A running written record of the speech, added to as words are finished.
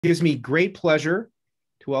Gives me great pleasure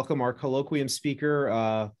to welcome our colloquium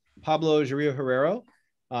speaker, Pablo Jarillo-Herrero.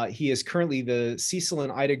 He is currently the Cecil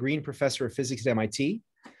and Ida Green Professor of Physics at MIT.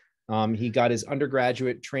 He got his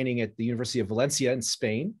undergraduate training at the University of Valencia in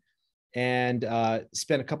Spain and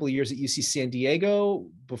spent a couple of years at UC San Diego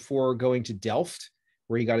before going to Delft,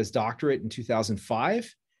 where he got his doctorate in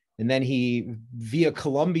 2005. And then he, via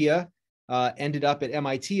Columbia, ended up at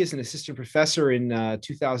MIT as an assistant professor in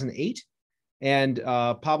 2008. And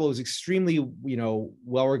Pablo is extremely,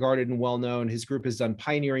 well regarded and well known. His group has done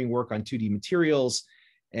pioneering work on 2D materials,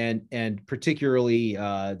 and particularly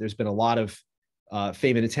there's been a lot of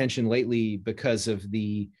fame and attention lately because of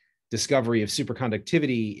the discovery of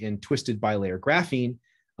superconductivity in twisted bilayer graphene,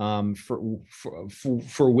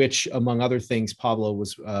 for which, among other things, Pablo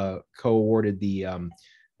was co-awarded the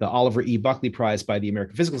Oliver E. Buckley Prize by the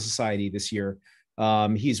American Physical Society this year.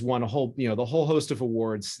 He's won a whole, the whole host of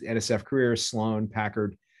awards: NSF Career, Sloan,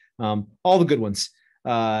 Packard, all the good ones.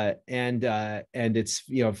 And it's,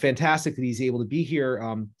 fantastic that he's able to be here.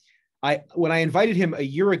 When I invited him a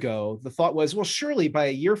year ago, the thought was, well, surely by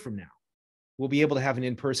a year from now, we'll be able to have an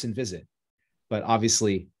in-person visit. But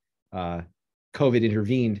obviously, COVID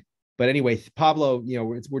intervened. But anyway, Pablo,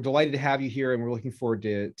 we're delighted to have you here, and we're looking forward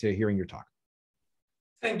to hearing your talk.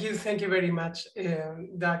 Thank you very much,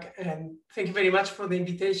 Doug, and thank you very much for the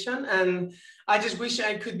invitation. And I just wish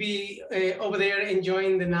I could be over there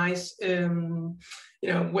enjoying the nice,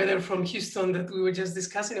 weather from Houston that we were just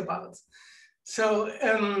discussing about. So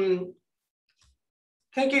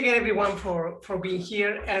thank you again, everyone, for being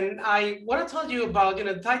here. And I want to tell you about,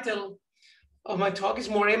 the title of my talk is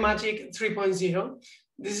Moiré Magic 3.0.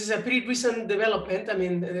 This is a pretty recent development. I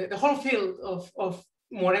mean, the whole field of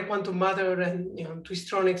Moiré quantum matter and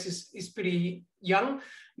twistronics is pretty young,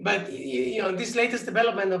 but this latest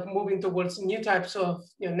development of moving towards new types of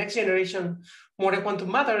next generation Moiré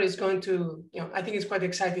quantum matter is going to, I think it's quite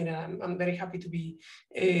exciting, and I'm very happy to be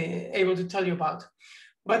able to tell you about.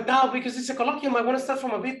 But now, because it's a colloquium, I want to start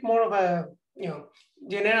from a bit more of a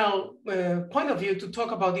general point of view to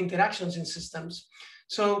talk about interactions in systems.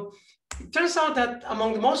 So it turns out that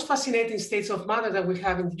among the most fascinating states of matter that we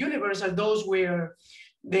have in the universe are those where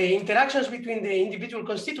the interactions between the individual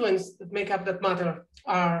constituents that make up that matter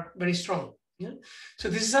are very strong. Yeah? So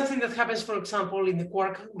this is something that happens, for example, in the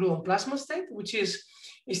quark gluon plasma state, which is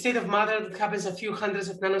a state of matter that happens a few hundreds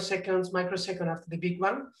of nanoseconds, microsecond after the Big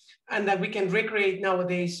Bang, and that we can recreate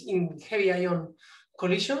nowadays in heavy ion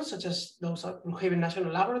collisions, such as those at Brookhaven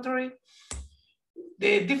National Laboratory.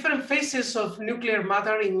 The different phases of nuclear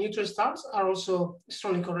matter in neutron stars are also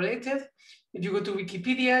strongly correlated. If you go to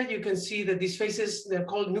Wikipedia, you can see that these phases, they're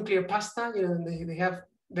called nuclear pasta. They have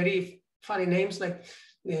very funny names like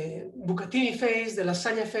the bucatini phase, the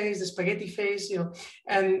lasagna phase, the spaghetti phase,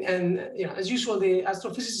 and as usual, the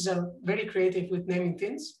astrophysicists are very creative with naming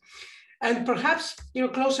things. And perhaps,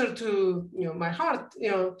 closer to, my heart,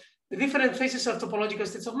 the different phases of topological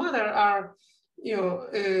states of matter are,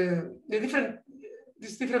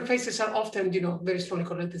 these different phases are often, very strongly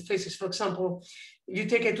correlated phases. For example, if you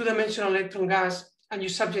take a two-dimensional electron gas and you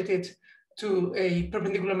subject it to a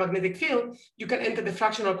perpendicular magnetic field, you can enter the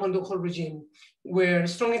fractional quantum Hall regime, where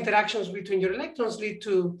strong interactions between your electrons lead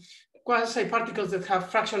to quasi-particles that have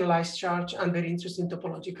fractionalized charge and very interesting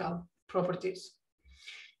topological properties.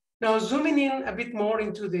 Now, zooming in a bit more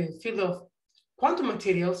into the field of quantum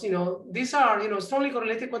materials, these are, strongly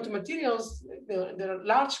correlated quantum materials. There are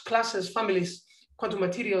large classes, families, quantum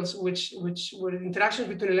materials, where interactions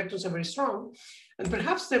between electrons are very strong. And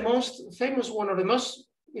perhaps the most famous one, or the most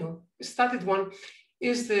studied one,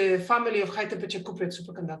 is the family of high temperature cuprate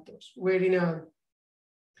superconductors, where in a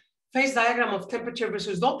phase diagram of temperature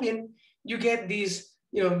versus doping, you get these,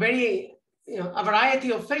 very, a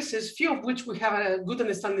variety of phases, few of which we have a good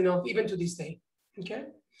understanding of even to this day, okay?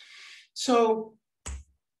 So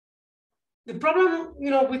the problem,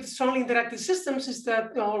 with strongly interactive systems is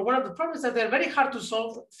that, or one of the problems is that they're very hard to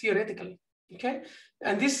solve theoretically, okay?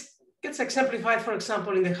 And this gets exemplified, for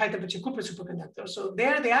example, in the high temperature cuprate superconductor. So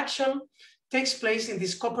there, the action takes place in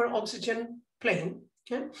this copper-oxygen plane,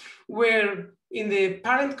 okay? Where in the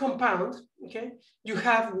parent compound, okay, you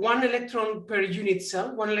have one electron per unit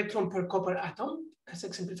cell, one electron per copper atom, as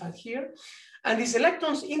exemplified here. And these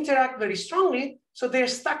electrons interact very strongly, so they're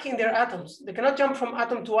stuck in their atoms. They cannot jump from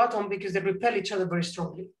atom to atom because they repel each other very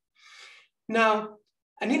strongly. Now,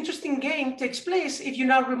 an interesting game takes place if you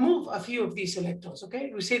now remove a few of these electrons,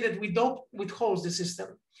 okay? We say that we dope with holes the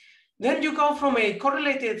system. Then you go from a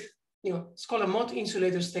correlated, it's called a Mott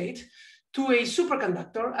insulator state, to a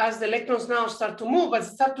superconductor as the electrons now start to move, but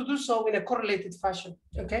start to do so in a correlated fashion,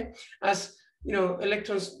 okay? As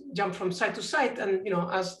electrons jump from site to site, and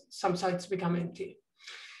as some sites become empty.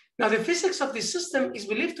 Now, the physics of this system is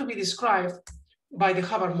believed to be described by the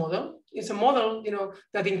Hubbard model. It's a model,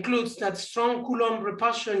 that includes that strong Coulomb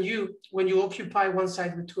repulsion U when you occupy one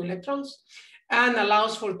site with 2 electrons, and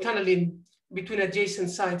allows for tunneling between adjacent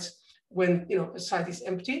sites when a site is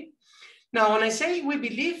empty. Now, when I say we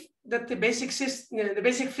believe that the basic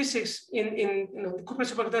physics in the Cooper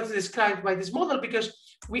superconductor is described by this model, because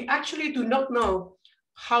we actually do not know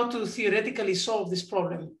how to theoretically solve this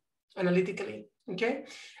problem analytically. Okay,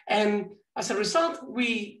 and as a result,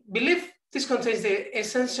 we believe this contains the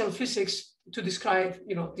essential physics to describe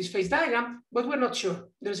this phase diagram, but we're not sure.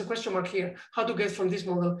 There's a question mark here, how to get from this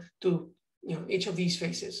model to each of these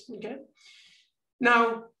phases. Okay,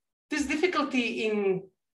 now this difficulty in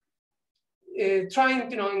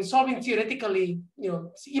trying, in solving theoretically,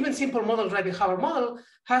 even simple models like the Hubbard model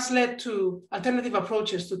has led to alternative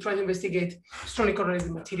approaches to try to investigate strongly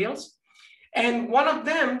correlated materials. And one of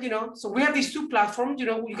them, so we have these 2 platforms,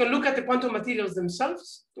 you can look at the quantum materials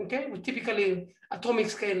themselves, okay, with typically atomic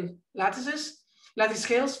scale lattice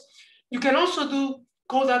scales. You can also do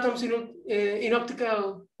cold atoms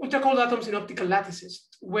ultra cold atoms in optical lattices,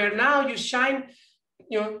 where now you shine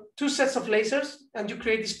 2 sets of lasers, and you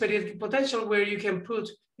create this periodic potential where you can put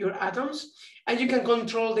your atoms, and you can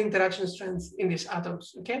control the interaction strength in these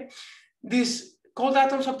atoms. Okay, these cold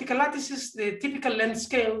atoms optical lattices, the typical length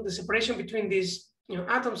scale, the separation between these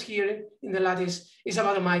atoms here in the lattice is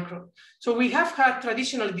about 1 micron. So we have had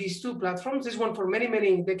traditionally these 2 platforms. This one for many,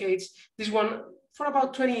 many decades. This one for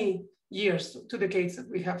about 20 years, 2 decades that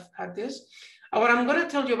we have had this. And what I'm going to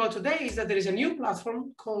tell you about today is that there is a new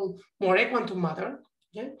platform called Moiré quantum matter.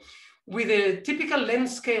 Okay, with a typical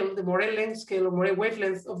length scale, the Moiré length scale or Moiré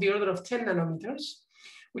wavelength of the order of 10 nanometers,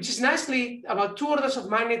 which is nicely about 2 orders of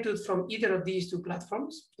magnitude from either of these 2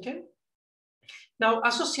 platforms. Okay. Now,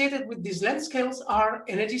 associated with these length scales are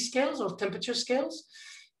energy scales or temperature scales.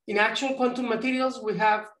 In actual quantum materials, we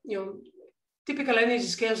have typical energy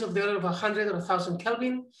scales of the order of 100 or 1,000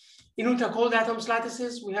 Kelvin. In ultra cold atoms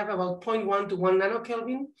lattices, we have about 0.1 to 1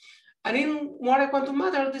 nanokelvin. And in Moiré quantum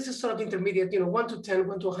matter, this is sort of intermediate, 1 to 10,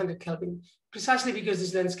 1 to 100 Kelvin, precisely because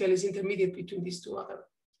this length scale is intermediate between these 2 other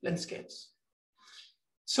length scales.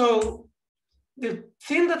 So the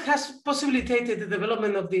thing that has possibilitated the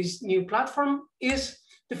development of this new platform is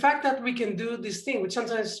the fact that we can do this thing, which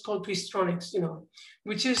sometimes is called twistronics,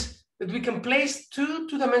 which is that we can place 2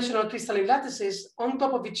 two-dimensional crystalline lattices on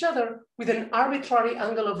top of each other with an arbitrary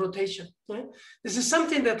angle of rotation. Okay? This is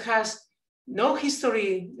something that has no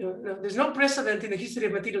history, there's no precedent in the history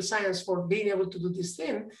of material science for being able to do this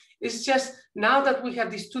thing. It's just now that we have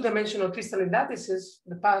these 2-dimensional crystalline lattices,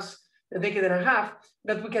 the past a decade and a half,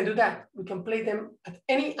 that we can do that. We can play them at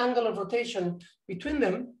any angle of rotation between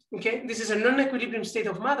them. Okay, this is a non-equilibrium state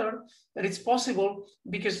of matter that it's possible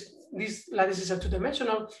because these lattices are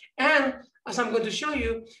 2-dimensional. And as I'm going to show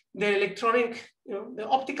you, the electronic, the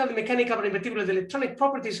optical, the mechanical, and in particular the electronic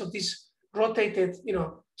properties of these rotated,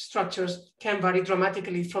 structures can vary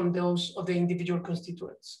dramatically from those of the individual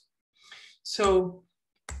constituents. So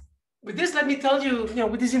with this, let me tell you,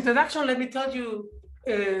 with this introduction, let me tell you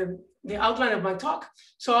the outline of my talk.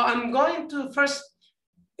 So I'm going to first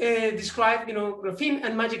describe, graphene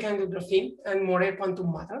and magic angle graphene and Moiré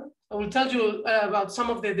quantum matter. I will tell you about some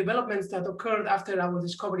of the developments that occurred after our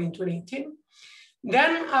discovery in 2018.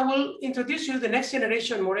 Then I will introduce you the next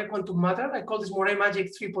generation Moiré quantum matter. I call this Moiré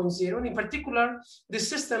Magic 3.0. And in particular, this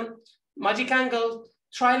system, magic angle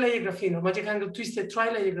tri-layer graphene or magic angle twisted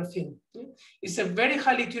tri-layer graphene. It's a very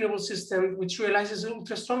highly tunable system which realizes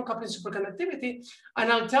ultra strong coupling superconductivity.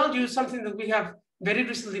 And I'll tell you something that we have very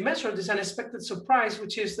recently measured, this unexpected surprise,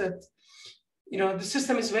 which is that the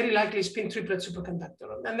system is very likely a spin triplet superconductor.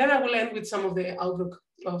 And then I will end with some of the outlook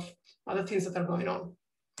of other things that are going on.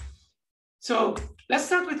 So let's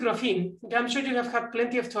start with graphene. Okay, I'm sure you have had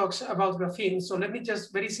plenty of talks about graphene. So let me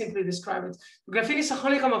just very simply describe it. Graphene is a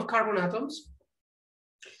honeycomb of carbon atoms.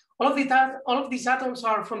 All of these atoms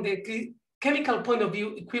are, from the chemical point of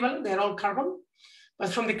view, equivalent. They're all carbon. But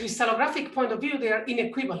from the crystallographic point of view, they are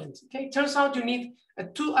inequivalent. Okay, it turns out you need a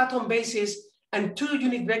 2-atom basis and 2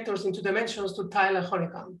 unit vectors in 2 dimensions to tile a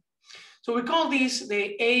honeycomb. So we call these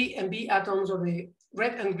the A and B atoms, or the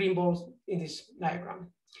red and green balls in this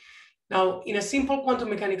diagram. Now, in a simple quantum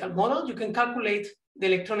mechanical model, you can calculate the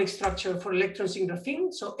electronic structure for electrons in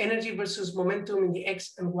graphene, so energy versus momentum in the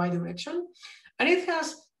X and Y direction. And it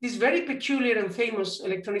has this very peculiar and famous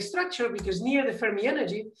electronic structure because near the Fermi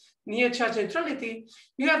energy, near charge neutrality,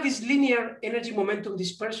 you have this linear energy momentum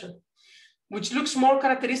dispersion, which looks more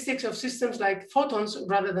characteristics of systems like photons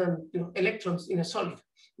rather than electrons in a solid.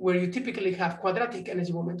 where you typically have quadratic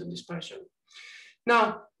energy momentum dispersion. Now,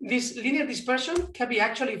 this linear dispersion can be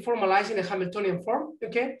actually formalized in a Hamiltonian form,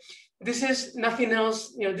 okay? This is nothing else,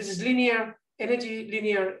 this is linear energy,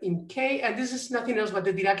 linear in K, and this is nothing else but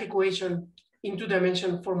the Dirac equation in 2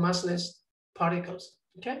 dimensions for massless particles,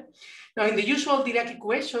 okay? Now, in the usual Dirac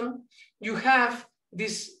equation, you have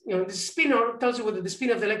this, this spinor tells you whether the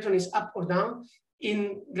spin of the electron is up or down.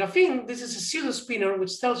 In graphene, this is a pseudo spinor,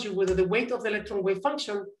 which tells you whether the weight of the electron wave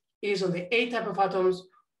function is on the A type of atoms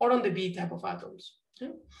or on the B type of atoms.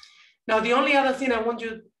 Okay? Now, the only other thing I want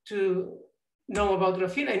you to know about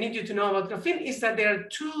graphene, I need you to know about graphene, is that there are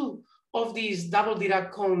 2 of these double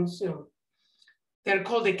Dirac cones, they're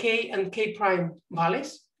called the K and K prime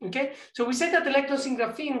valleys, okay? So we said that electrons in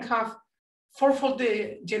graphene have 4-fold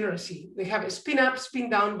degeneracy. They have a spin up, spin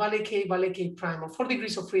down, valley K prime, or 4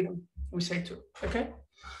 degrees of freedom, we say too, okay?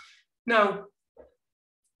 Now,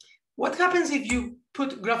 what happens if you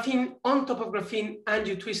put graphene on top of graphene and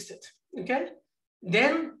you twist it, okay?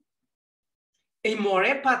 Then a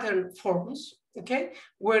Moiré pattern forms, okay?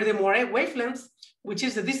 Where the Moiré wavelength, which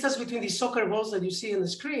is the distance between the soccer balls that you see on the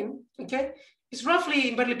screen, okay? Is roughly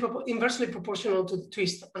inversely proportional to the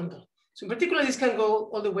twist angle. So in particular, this can go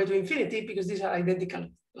all the way to infinity because these are identical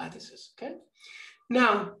lattices, okay?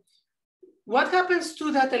 Now, what happens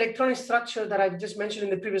to that electronic structure that I just mentioned in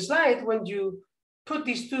the previous slide when you put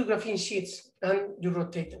these 2 graphene sheets and you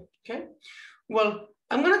rotate them, okay? Well,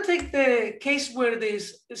 I'm gonna take the case where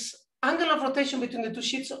this angle of rotation between the 2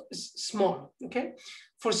 sheets is small, okay?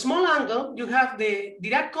 For small angle, you have the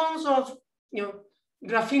Dirac cones of,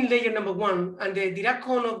 graphene layer number 1 and the Dirac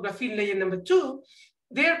cone of graphene layer number 2,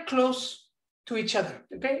 they're close to each other,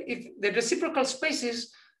 okay? If the reciprocal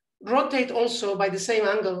spaces rotate also by the same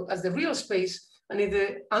angle as the real space, and if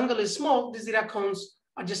the angle is small, these Dirac cones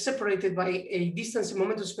are just separated by a distance in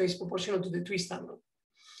momentum space proportional to the twist angle.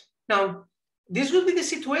 Now, this would be the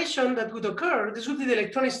situation that would occur, this would be the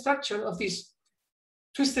electronic structure of this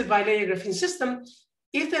twisted bilayer graphene system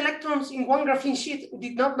if the electrons in one graphene sheet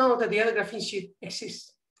did not know that the other graphene sheet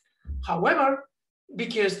exists. However,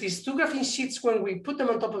 because these 2 graphene sheets, when we put them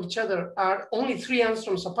on top of each other, are only 3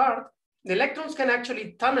 angstroms apart, the electrons can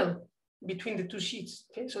actually tunnel between the 2 sheets.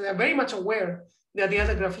 Okay? So they're very much aware that the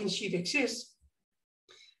other graphene sheet exists.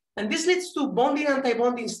 And this leads to bonding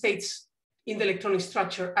anti-bonding states in the electronic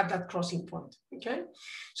structure at that crossing point. Okay?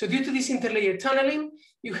 So due to this interlayer tunneling,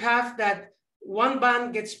 you have that one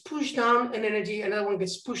band gets pushed down in energy, another one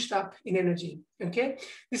gets pushed up in energy. Okay?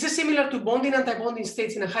 This is similar to bonding anti-bonding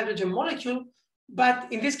states in a hydrogen molecule,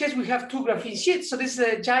 but in this case, we have 2 graphene sheets. So this is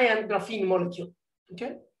a giant graphene molecule.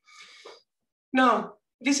 Okay? Now,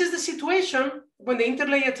 this is the situation when the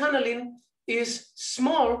interlayer tunneling is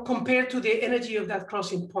small compared to the energy of that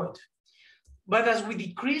crossing point. But as we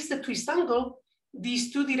decrease the twist angle,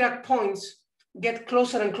 these 2 Dirac points get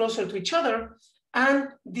closer and closer to each other, and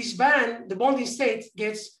this band, the bonding state,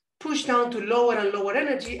 gets pushed down to lower and lower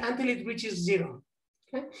energy until it reaches 0.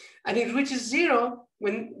 Okay? And it reaches 0,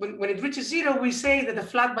 when it reaches 0, we say that the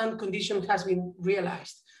flat band condition has been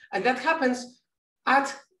realized. And that happens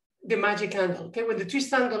at the magic angle, okay? When the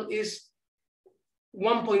twist angle is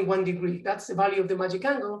 1.1 degree, that's the value of the magic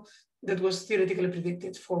angle that was theoretically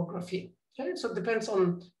predicted for graphene. Okay? So it depends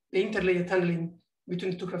on the interlayer tunneling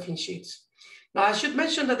between the 2 graphene sheets. Now, I should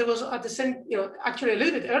mention that there was at the same, actually a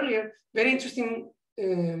little bit earlier, very interesting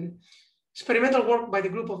experimental work by the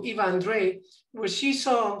group of Eva and Ray, where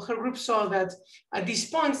her group saw that at these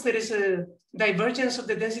points, there is a divergence of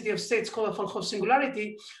the density of states called a Van Hoff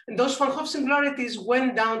singularity. And those Van Hoff singularities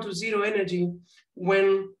went down to 0 energy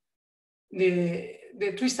when the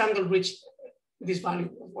twist angle reached this value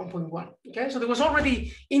of 1.1. Okay, so there was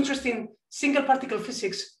already interesting single particle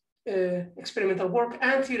physics experimental work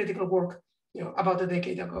and theoretical work, about a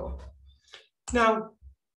decade ago. Now,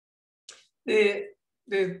 these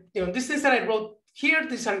things that I wrote here,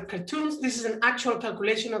 these are cartoons. This is an actual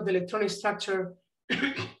calculation of the electronic structure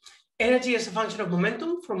energy as a function of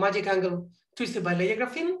momentum from magic angle twisted bilayer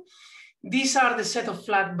graphene. These are the set of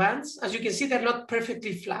flat bands. As you can see, they're not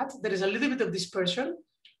perfectly flat. There is a little bit of dispersion,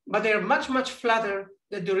 but they're much, much flatter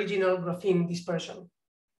than the original graphene dispersion.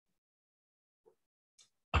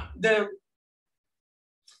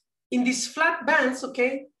 In these flat bands,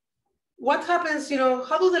 okay, what happens,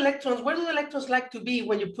 how do the electrons, where do the electrons like to be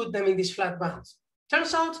when you put them in these flat bands?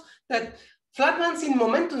 Turns out that flat bands in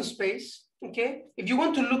momentum space, okay, if you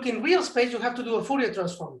want to look in real space, you have to do a Fourier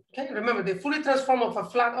transform, okay? Remember, the Fourier transform of a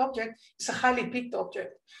flat object is a highly peaked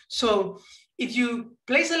object. So if you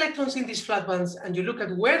place electrons in these flat bands and you look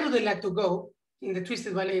at where do they like to go in the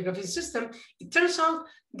twisted bilayer graphene system, it turns out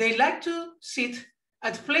they like to sit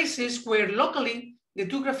at places where locally the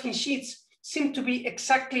two graphene sheets seem to be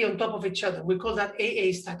exactly on top of each other. We call that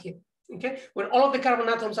AA stacking, okay? Where all of the carbon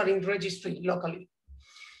atoms are in registry locally.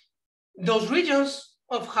 Those regions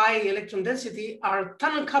of high electron density are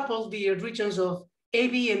tunnel coupled the regions of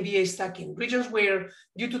AB and BA stacking, regions where,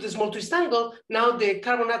 due to the small twist angle, now the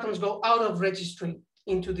carbon atoms go out of registry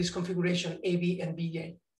into this configuration, AB and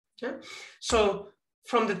BA. Okay? So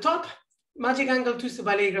from the top, magic angle twisted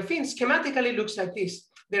Vallée graphene schematically looks like this.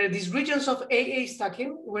 There are these regions of AA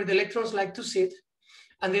stacking where the electrons like to sit,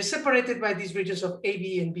 and they're separated by these regions of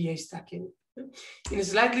AB and BA stacking. In a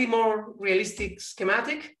slightly more realistic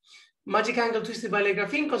schematic, magic angle twisted Vallée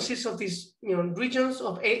graphene consists of these regions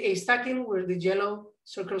of AA stacking where the yellow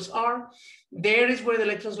circles are. There is where the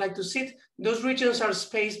electrons like to sit. Those regions are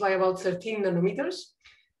spaced by about 13 nanometers.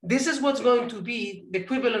 This is what's going to be the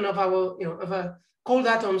equivalent of our, of a cold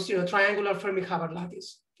atoms, triangular Fermi-Hubbard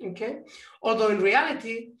lattice. Okay. Although in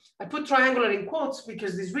reality, I put triangular in quotes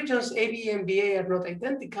because these regions AB and BA are not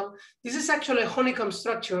identical. This is actually a honeycomb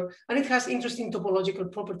structure, and it has interesting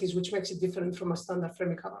topological properties, which makes it different from a standard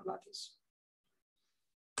Fermi-Hubbard lattice.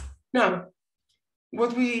 Now,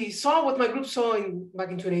 what my group saw back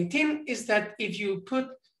in 2018 is that if you put,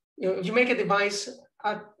 if you make a device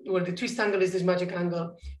where the twist angle is this magic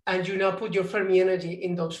angle, and you now put your Fermi energy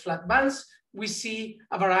in those flat bands, we see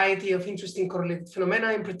a variety of interesting correlated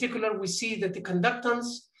phenomena. In particular, we see that the conductance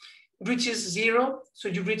reaches zero. So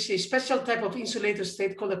you reach a special type of insulator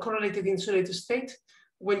state called a correlated insulator state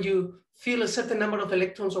when you feel a certain number of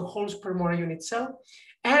electrons or holes per Moiré unit cell.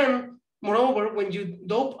 And moreover, when you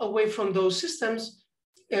dope away from those systems,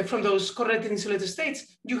 from those correlated insulator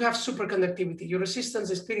states, you have superconductivity. Your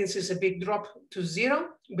resistance experiences a big drop to zero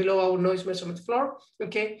below our noise measurement floor,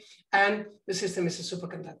 okay? And the system is a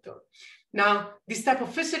superconductor. Now, this type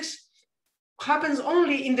of physics happens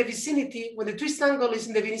only in the vicinity when the twist angle is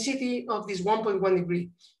in the vicinity of this 1.1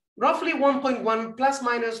 degree, roughly 1.1 plus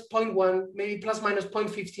minus 0.1, maybe plus minus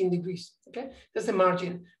 0.15 degrees, okay? That's the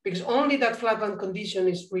margin, because only that flat band condition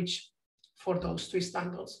is reached for those twist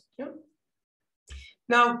angles, yeah?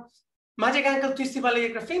 Now, magic angle twisted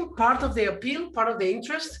Vallée graphene, part of the appeal, part of the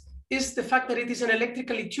interest is the fact that it is an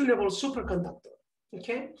electrically tunable superconductor,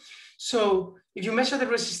 okay? So if you measure the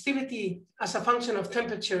resistivity as a function of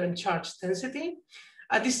temperature and charge density,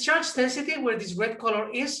 at this charge density where this red color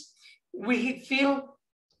is, we feel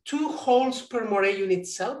 2 holes per Moiré unit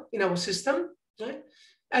cell in our system, right?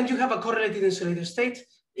 And you have a correlated insulator state.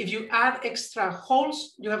 If you add extra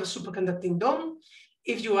holes, you have a superconducting dome.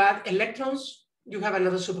 If you add electrons, you have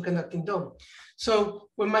another superconducting dome. So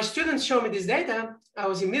when my students showed me this data, I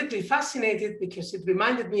was immediately fascinated because it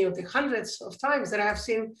reminded me of the hundreds of times that I have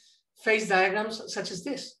seen phase diagrams such as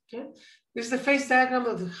this. Okay? This is the phase diagram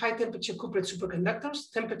of the high temperature cuprate superconductors,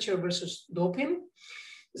 temperature versus doping.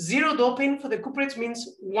 Zero doping for the cuprates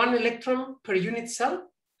means 1 electron per unit cell.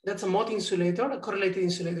 That's a Mott insulator, a correlated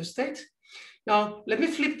insulator state. Now, let me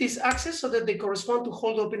flip this axis so that they correspond to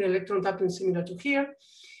hole doping electron tapping similar to here.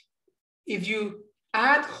 If you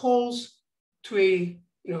add holes to a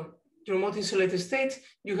your Mott insulator state,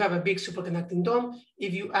 you have a big superconducting dome.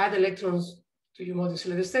 If you add electrons to your Mott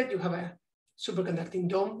insulator state, you have a superconducting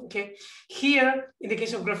dome. Okay. Here, in the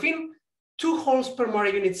case of graphene, 2 holes per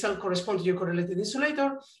Moiré unit cell correspond to your correlated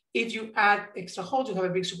insulator. If you add extra holes, you have a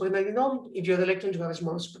big superconducting dome. If you add electrons, you have a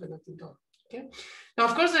small superconducting dome. Okay. Now,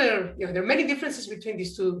 of course, there are many differences between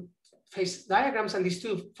these two phase diagrams and these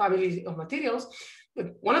two families of materials.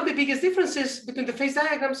 But one of the biggest differences between the phase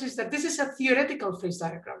diagrams is that this is a theoretical phase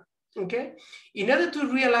diagram. Okay. In order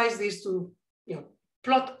to realize this, to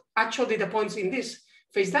plot actual data points in this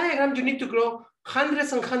phase diagram, you need to grow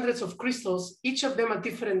hundreds and hundreds of crystals, each of them at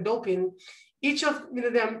different doping, each of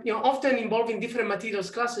them often involving different materials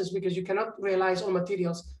classes because you cannot realize all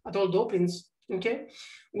materials at all dopings. Okay.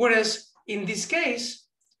 Whereas in this case,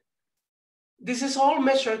 this is all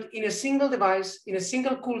measured in a single device, in a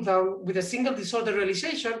single cool down with a single disorder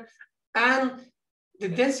realization, and the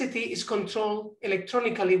density is controlled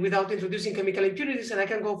electronically without introducing chemical impurities, and I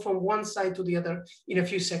can go from one side to the other in a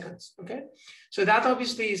few seconds, okay? So that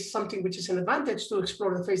obviously is something which is an advantage to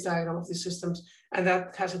explore the phase diagram of these systems, and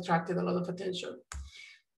that has attracted a lot of attention.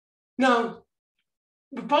 Now,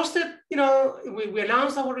 we posted, we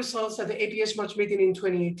announced our results at the APS March meeting in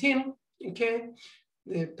 2018, okay?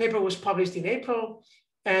 The paper was published in April.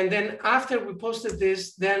 And then after we posted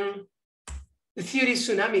this, then the theory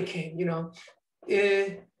tsunami came,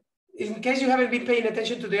 in case you haven't been paying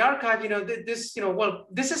attention to the archive,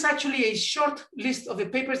 this is actually a short list of the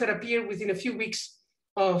papers that appear within a few weeks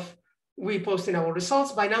of we posting our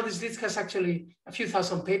results. By now, this list has actually a few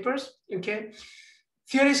thousand papers, okay?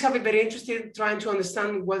 Theorists have been very interested in trying to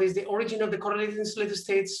understand what is the origin of the correlated insulator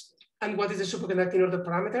states and what is the superconducting order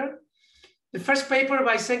parameter. The first paper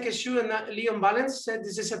by Senke Xu and Leon Valens said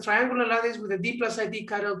this is a triangular lattice with a D plus ID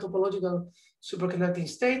chiral topological superconducting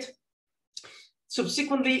state.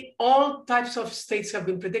 Subsequently, all types of states have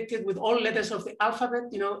been predicted with all letters of the alphabet,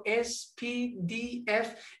 you know, S, P, D, F,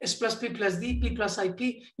 S plus P plus D, P plus IP,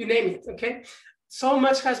 you name it, okay? So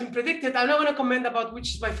much has been predicted. I'm not going to comment about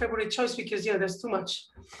which is my favorite choice because, you know, there's too much.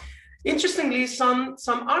 Interestingly, some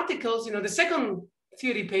articles, you know, the second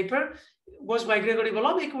theory paper was by Gregory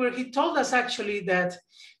Volovic, where he told us actually that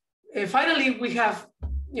finally we have,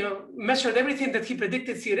 you know, measured everything that he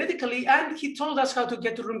predicted theoretically, and he told us how to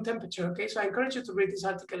get to room temperature. Okay, so I encourage you to read this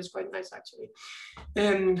article. It's quite nice, actually.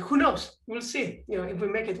 And who knows? We'll see. You know, if we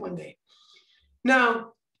make it one day.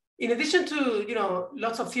 Now, in addition to, you know,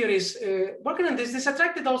 lots of theories working on this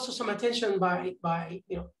attracted also some attention by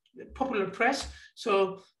you know, the popular press.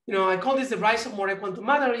 So, you know, I call this the rise of Moiré quantum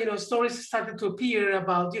matter. You know, stories started to appear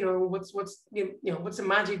about, you know, what's the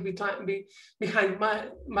magic behind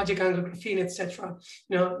magic angle graphene, etc.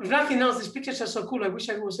 You know, if nothing else, these pictures are so cool. I wish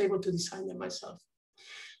I was able to design them myself.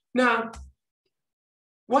 Now,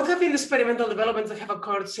 what have been the experimental developments that have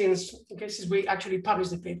occurred since we actually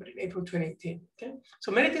published the paper in April 2018? Okay, so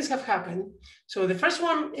many things have happened. So the first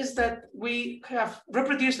one is that we have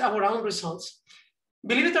reproduced our own results.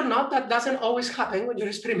 Believe it or not, that doesn't always happen when you're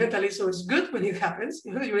experimentalist, so it's good when it happens.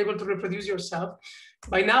 You know, you're able to reproduce yourself.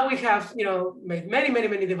 By now we have, you know, made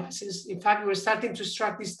many devices. In fact, we're starting to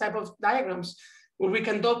extract this type of diagrams where we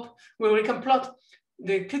can plot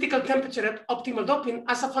the critical temperature at optimal doping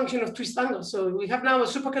as a function of twist angle. So we have now a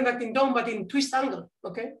superconducting dome, but in twist angle,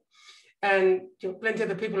 okay? And you know, plenty of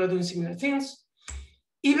the people are doing similar things.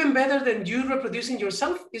 Even better than you reproducing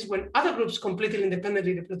yourself is when other groups completely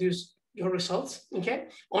independently reproduce your results, okay?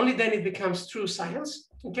 Only then it becomes true science,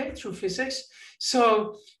 okay? True physics.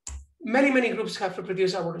 So many groups have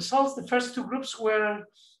reproduced our results. The first two groups were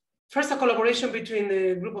first a collaboration between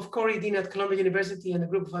the group of Corey Dean at Columbia University and the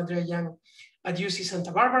group of Andrea Young at UC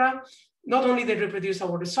Santa Barbara. Not only they reproduced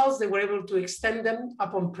our results, they were able to extend them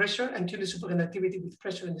upon pressure and tune the superconductivity with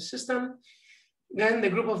pressure in the system. Then the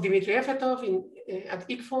group of Dimitri Efetov at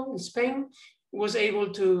ICFO in Spain was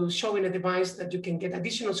able to show in a device that you can get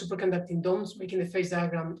additional superconducting domes, making the phase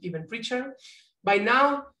diagram even richer. By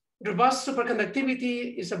now, robust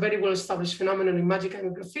superconductivity is a very well-established phenomenon in magic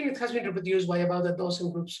angle graphene. It has been reproduced by about a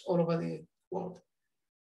dozen groups all over the world.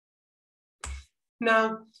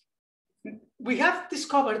 Now, we have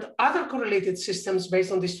discovered other correlated systems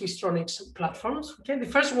based on these twistronics platforms. Okay, the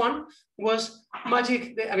first one was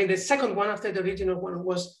the second one after the original one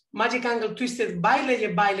was magic angle twisted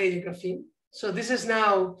bilayer graphene. So this is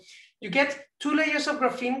now, you get 2 layers of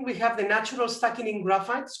graphene. We have the natural stacking in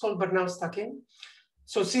graphite. It's called Bernal stacking.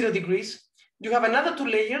 So 0 degrees. You have another 2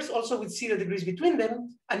 layers also with 0 degrees between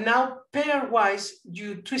them. And now pairwise,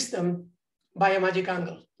 you twist them by a magic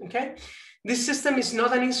angle, okay? This system is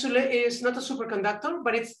not an insulator, is not a superconductor,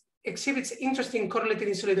 but it exhibits interesting correlated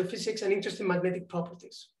insulator physics and interesting magnetic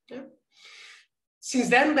properties, okay? Since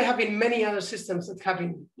then, there have been many other systems that have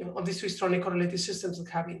been, you know, of these twistronic correlated systems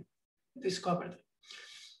that have been discovered.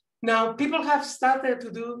 Now, people have started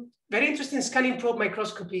to do very interesting scanning probe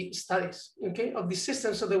microscopy studies, okay, of these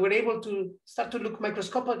systems, so they were able to start to look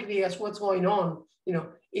microscopically at what's going on, you know,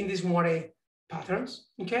 in these Moiré patterns,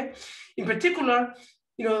 okay? In particular,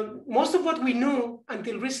 you know, most of what we knew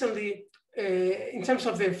until recently in terms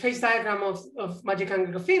of the phase diagram of magic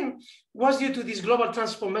angle graphene was due to these global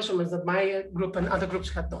transport measurements that my group and other groups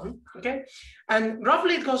had done, okay? And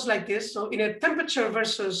roughly it goes like this. So in a temperature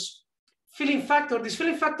versus filling factor, this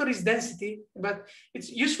filling factor is density, but it's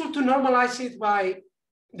useful to normalize it by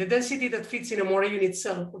the density that fits in a Moiré unit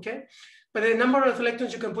cell, okay? But the number of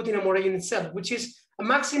electrons you can put in a Moiré unit cell, which is a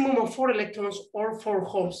maximum of 4 electrons or 4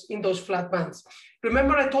 holes in those flat bands.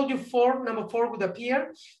 Remember I told you number 4 would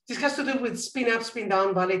appear. This has to do with spin up, spin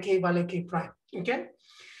down, valet K prime, okay?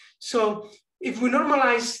 So if we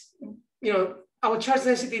normalize, you know, our charge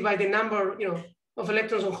density by the number, you know, of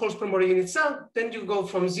electrons or holes per Moiré unit cell, then you go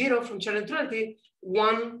from 0, from charge neutrality,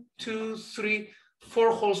 1, 2, 3,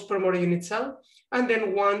 4 holes per Moiré unit cell, and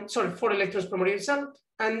then 4 electrons per Moiré unit cell,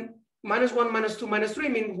 and -1, -2, -3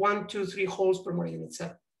 mean 1, 2, 3 holes per Moiré unit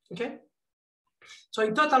cell, okay? So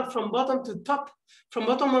in total, from bottom to top, from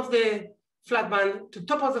bottom of the flat band to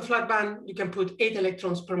top of the flat band, you can put 8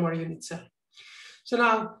 electrons per Moiré unit cell. So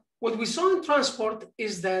now, what we saw in transport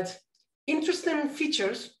is that interesting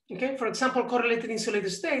features, okay, for example, correlated insulator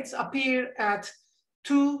states appear at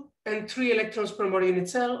 2 and 3 electrons per Moiré unit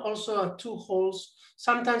cell, also at 2 holes,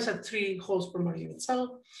 sometimes at 3 holes per Moiré unit cell.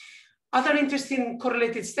 Other interesting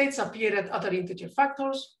correlated states appear at other integer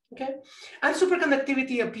factors, okay? And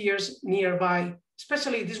superconductivity appears nearby,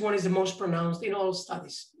 especially this one is the most pronounced in all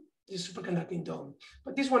studies, the superconducting dome.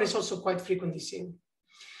 But this one is also quite frequently seen.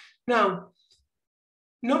 Now,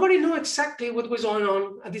 nobody knew exactly what was going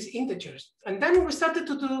on at these integers. And then we started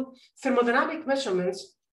to do thermodynamic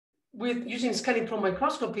measurements with using scanning probe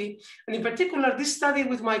microscopy. And in particular, this study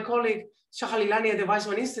with my colleague, Shahalilani at the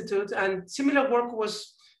Weizmann Institute, and similar work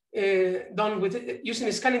was done with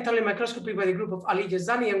using scanning tunnel microscopy by the group of Ali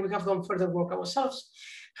Yazdani, and we have done further work ourselves,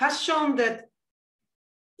 has shown that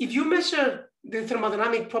if you measure the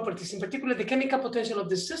thermodynamic properties, in particular the chemical potential of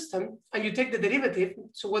the system, and you take the derivative,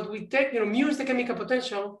 so what we take, mu is the chemical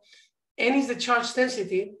potential, n is the charge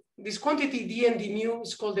density, this quantity dn d mu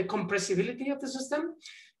is called the compressibility of the system,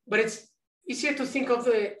 but it's easier to think of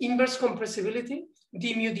the inverse compressibility,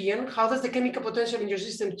 d mu dn. How does the chemical potential in your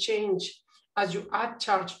system change as you add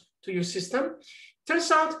charge to your system?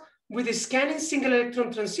 Turns out with the scanning single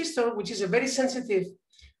electron transistor, which is a very sensitive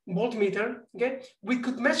voltmeter, okay, we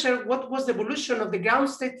could measure what was the evolution of the ground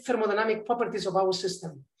state thermodynamic properties of our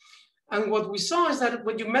system. And what we saw is that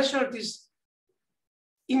when you measure this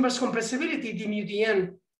inverse compressibility, d mu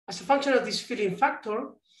dn, as a function of this filling factor,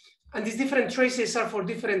 and these different traces are for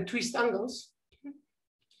different twist angles,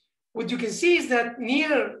 what you can see is that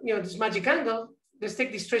near this magic angle, let's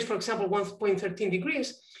take this trace, for example, 1.13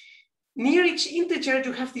 degrees, near each integer,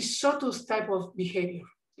 you have this sawtooth type of behavior,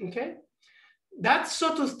 okay? That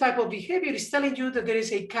sawtooth type of behavior is telling you that there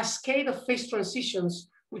is a cascade of phase transitions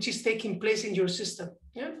which is taking place in your system.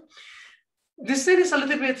 Yeah? This thing is a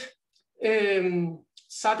little bit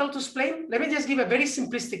subtle to explain. Let me just give a very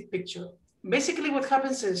simplistic picture. Basically, what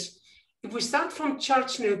happens is, if we start from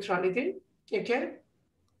charge neutrality, okay,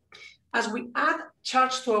 as we add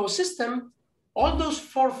charge to our system, all those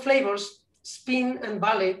four flavors, spin and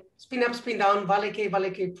valley, spin up, spin down, valley K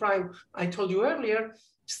prime, I told you earlier,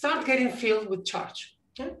 start getting filled with charge.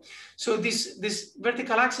 Okay? So this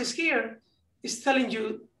vertical axis here is telling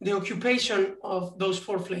you the occupation of those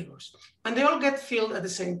four flavors. And they all get filled at the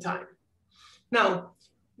same time. Now,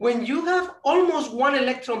 when you have almost 1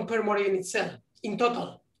 electron per Moiré unit cell in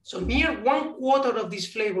total, so near 1/4 of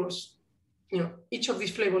these flavors, each of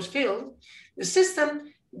these flavors filled, the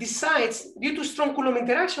system decides, due to strong Coulomb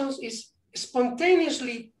interactions, is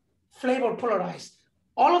spontaneously flavor polarized.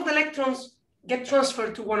 All of the electrons get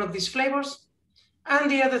transferred to one of these flavors, and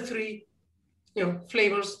the other three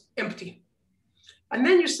flavors empty. And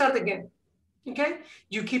then you start again, okay?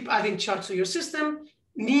 You keep adding charge to your system,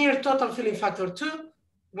 near total filling factor 2.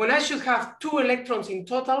 When I should have 2 electrons in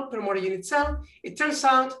total per Moiré unit cell, it turns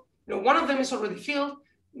out one of them is already filled,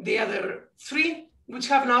 the other 3, which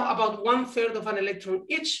have now about 1/3 of an electron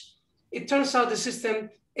each, it turns out the system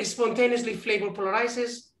spontaneously flavor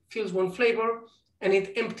polarizes, fills one flavor, and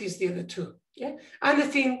it empties the other 2. Yeah? And the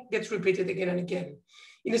thing gets repeated again and again.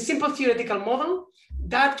 In a simple theoretical model,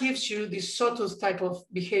 that gives you this sawtooth type of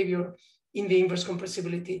behavior in the inverse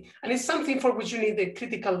compressibility. And it's something for which you need the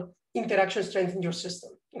critical interaction strength in your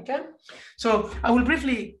system, okay? So I will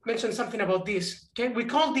briefly mention something about this, okay? We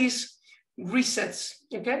call these resets,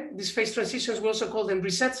 okay? These phase transitions, we also call them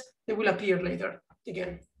resets. They will appear later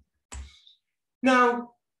again.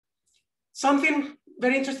 Now, something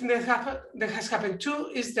very interesting that has happened too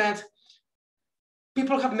is that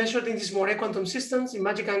people have measured in these Moiré quantum systems, in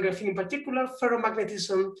magic and graphene in particular,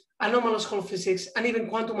 ferromagnetism, anomalous Hall physics, and even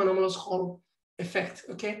quantum anomalous Hall effect,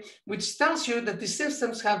 okay? Which tells you that these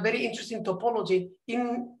systems have very interesting topology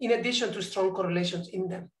in addition to strong correlations in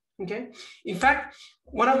them, okay? In fact,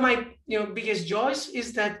 one of my biggest joys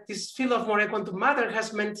is that this field of Moiré quantum matter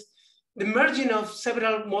has meant the merging of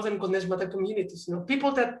several modern condensed matter communities.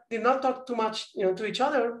 People that did not talk too much to each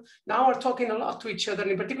other now are talking a lot to each other.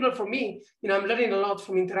 And in particular for me, I'm learning a lot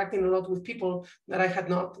from interacting a lot with people that I had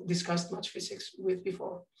not discussed much physics with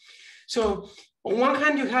before. So on one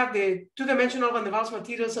hand, you have the two-dimensional van der Waals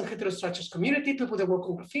materials and heterostructures community, people that work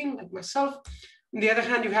on graphene, like myself. On the other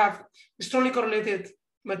hand, you have the strongly correlated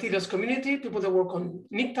materials community, people that work on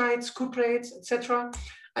pnictides, cuprates, etc.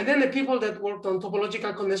 And then the people that worked on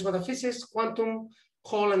topological condensed matter physics, quantum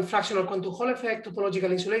Hall and fractional quantum Hall effect, topological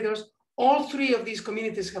insulators, all 3 of these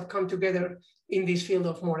communities have come together in this field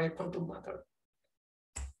of Moiré quantum matter.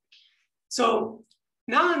 So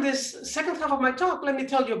now in this second half of my talk, let me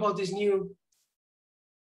tell you about this new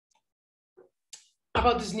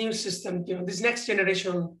system, this next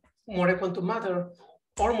generation Moiré quantum matter,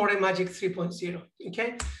 or Moiré Magic 3.0,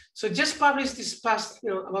 okay? So just published this past,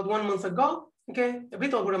 about 1 month ago, okay, a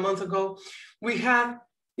bit over a month ago, we had,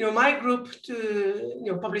 my group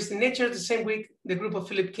published in Nature the same week, the group of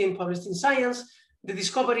Philip Kim published in Science, the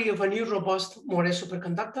discovery of a new robust Moiré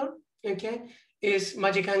superconductor, okay, is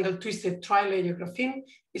magic angle twisted tri-layer graphene.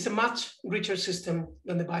 It's a much richer system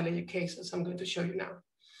than the bilayer case, as I'm going to show you now.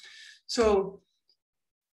 So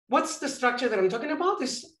what's the structure that I'm talking about?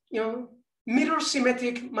 Is, mirror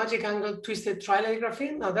symmetric magic angle twisted tri-layer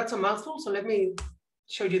graphene. Now that's a mouthful, so let me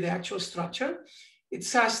show you the actual structure. It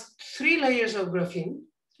has 3 layers of graphene,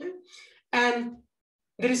 okay? And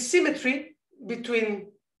there is symmetry between,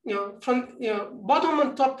 bottom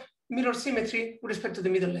and top mirror symmetry with respect to the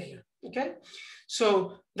middle layer, okay?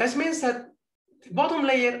 So that means that the bottom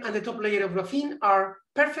layer and the top layer of graphene are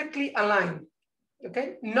perfectly aligned,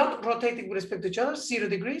 okay? Not rotating with respect to each other, 0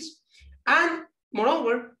 degrees. And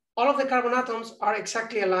moreover, all of the carbon atoms are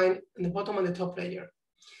exactly aligned in the bottom and the top layer.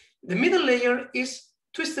 The middle layer is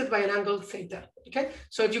twisted by an angle theta, okay?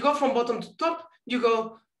 So if you go from bottom to top, you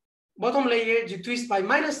go bottom layer, you twist by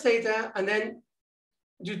minus theta, and then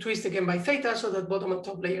you twist again by theta, so that bottom and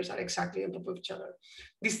top layers are exactly on top of each other.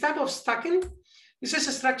 This type of stacking, this is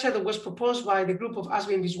a structure that was proposed by the group of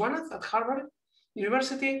Asby and Viswanath at Harvard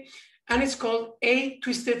University, and it's called A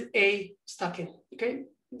twisted A stacking, okay?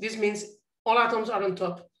 This means all atoms are on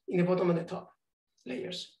top in the bottom and the top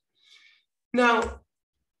layers. Now,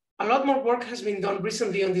 a lot more work has been done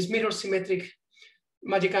recently on this mirror symmetric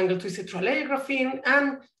magic angle twisted tri-layer graphene,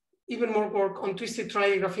 and even more work on twisted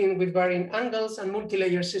tri-layer graphene with varying angles and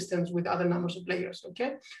multi-layer systems with other numbers of layers,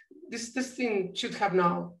 okay? This thing should have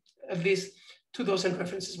now at least 2,000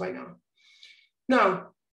 references by now. Now,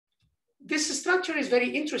 this structure is very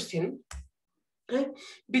interesting, okay?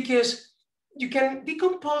 Because you can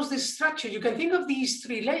decompose this structure. You can think of these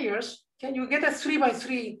 3 layers, okay? You get a 3 by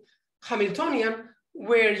 3 Hamiltonian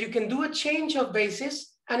where you can do a change of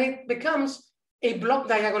basis and it becomes a block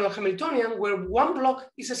diagonal Hamiltonian where one block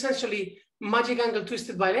is essentially magic angle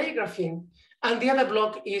twisted bilayer graphene and the other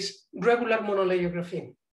block is regular monolayer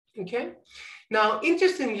graphene, okay? Now,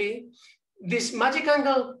 interestingly, this magic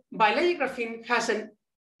angle bilayer graphene has a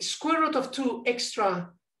square root of 2 extra,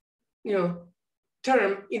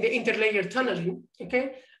 term in the interlayer tunneling,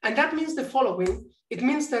 okay? And that means the following. It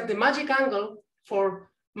means that the magic angle for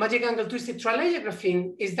magic angle twisted tri-layer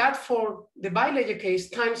graphene is that for the bilayer case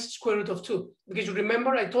times square root of 2. Because you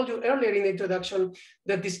remember, I told you earlier in the introduction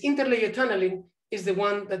that this interlayer tunneling is the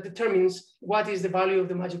one that determines what is the value of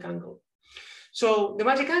the magic angle. So the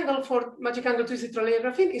magic angle for magic angle twisted tri-layer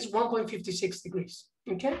graphene is 1.56 degrees,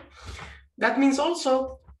 okay? That means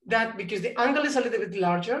also that because the angle is a little bit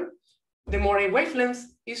larger, the Moiré wavelength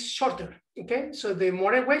is shorter, okay? So the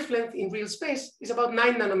Moiré wavelength in real space is about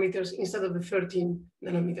 9 nanometers instead of the 13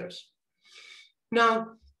 nanometers.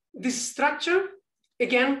 Now, this structure,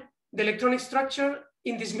 again, the electronic structure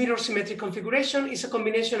in this mirror symmetric configuration is a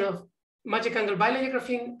combination of magic angle bilayer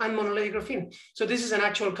graphene and monolayer graphene. So this is an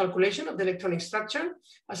actual calculation of the electronic structure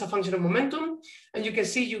as a function of momentum. And you can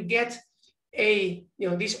see you get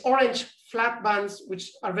these orange flat bands,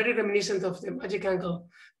 which are very reminiscent of the magic angle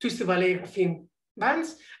twisted bilayer graphene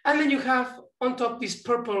bands. And then you have on top this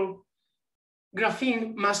purple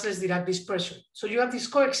graphene massless Dirac dispersion. So you have this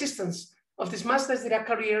coexistence of these massless Dirac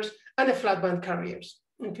carriers and the flat band carriers,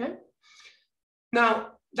 okay?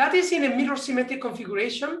 Now, that is in a mirror symmetric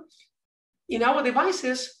configuration. In our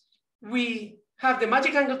devices, we have the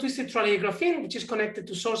magic angle twisted tri-layer graphene, which is connected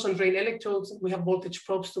to source and drain electrodes. We have voltage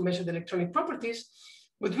probes to measure the electronic properties,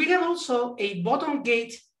 but we have also a bottom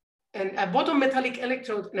gate and a bottom metallic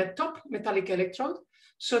electrode and a top metallic electrode,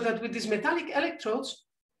 so that with these metallic electrodes,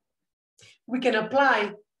 we can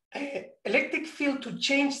apply an electric field to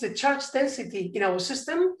change the charge density in our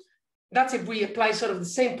system. That's if we apply sort of the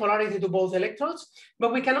same polarity to both electrodes,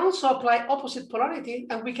 but we can also apply opposite polarity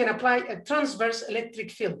and we can apply a transverse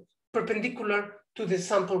electric field perpendicular to the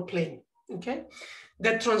sample plane, okay?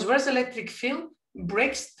 That transverse electric field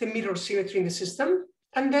breaks the mirror symmetry in the system,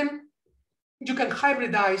 and then you can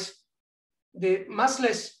hybridize the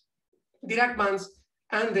massless Dirac bands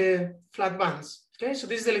and the flat bands, okay? So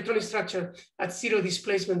this is the electronic structure at 0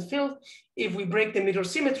 displacement field. If we break the mirror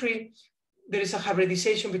symmetry, there is a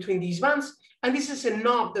hybridization between these bands, and this is a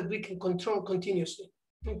knob that we can control continuously,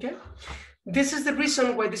 okay? This is the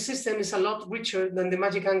reason why the system is a lot richer than the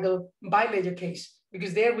magic angle bilayer case,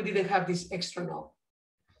 because there we didn't have this extra knob.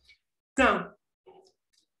 Now,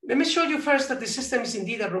 let me show you first that the system is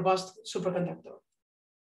indeed a robust superconductor.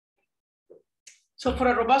 So for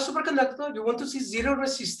a robust superconductor, you want to see 0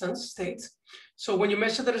 resistance states. So when you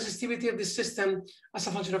measure the resistivity of the system as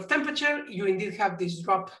a function of temperature, you indeed have this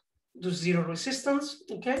drop to 0 resistance,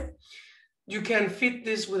 okay? You can fit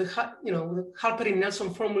this with, with the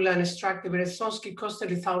Halperin-Nelson formula and extract the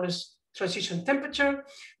Berezovsky-Koster-Lithaurus transition temperature,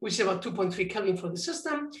 which is about 2.3 Kelvin for the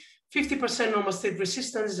system. 50% normal state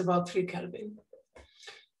resistance is about 3 Kelvin.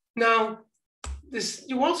 Now,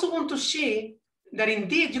 you also want to see that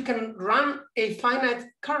indeed you can run a finite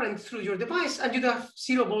current through your device and you have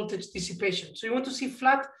 0 voltage dissipation. So you want to see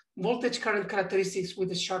flat voltage current characteristics with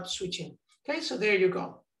the sharp switching. Okay, so there you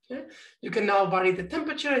go. Okay? You can now vary the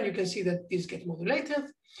temperature and you can see that these get modulated.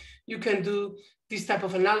 You can do this type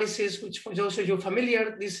of analysis, which for those of you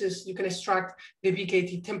familiar, this is, you can extract the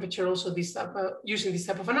VKT temperature also this type using this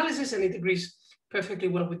type of analysis, and it agrees perfectly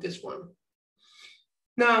well with this one.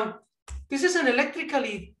 Now, this is an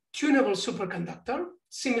electrically tunable superconductor,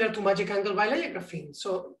 similar to magic angle bilayer graphene.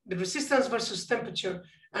 So the resistance versus temperature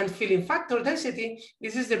and filling factor density,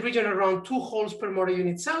 this is the region around 2 holes per Moiré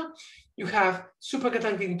unit cell. You have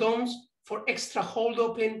superconducting domes for extra hole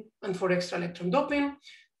doping and for extra electron doping.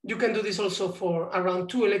 You can do this also for around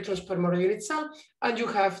 2 electrons per Moiré unit cell, and you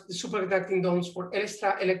have the superconducting domes for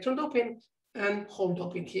extra electron doping and hole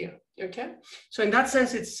doping here. Okay, so in that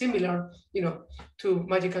sense, it's similar, to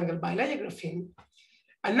magic angle bilayer graphene.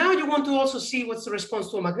 And now you want to also see what's the response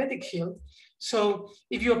to a magnetic field. So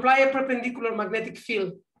if you apply a perpendicular magnetic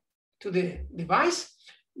field to the device,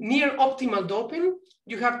 near optimal doping,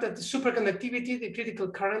 you have that the superconductivity, the critical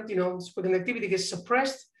current, superconductivity gets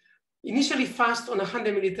suppressed, initially fast on a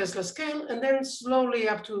 100 millitesla scale, and then slowly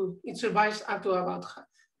it survives up to about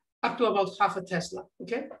half a Tesla,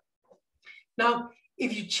 okay? Now,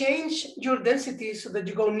 if you change your density so that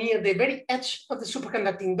you go near the very edge of the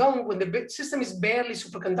superconducting dome, when the system is barely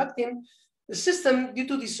superconducting, the system, due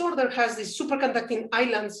to disorder, has these superconducting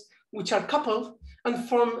islands which are coupled and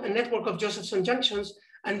form a network of Josephson junctions,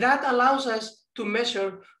 and that allows us to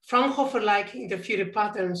measure Fraunhofer-like interference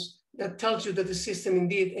patterns that tells you that the system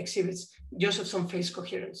indeed exhibits Josephson phase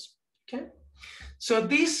coherence, okay? So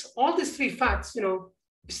all these 3 facts,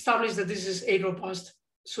 establish that this is a robust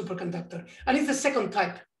superconductor. And it's the second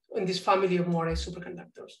type in this family of Moiré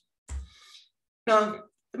superconductors. Now,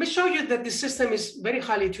 let me show you that the system is very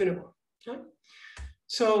highly tunable. Okay?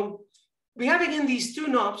 So we have again these 2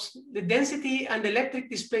 knobs, the density and the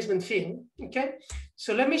electric displacement field. Okay,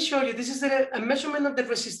 so let me show you, this is a measurement of the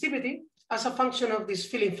resistivity as a function of this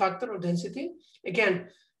filling factor or density. Again,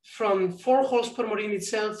 from 4 holes per Moiré unit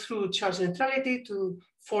cell through charge neutrality to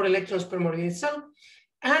 4 electrons per Moiré unit cell,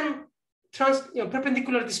 and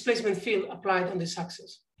perpendicular displacement field applied on this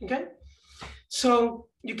axis, okay? So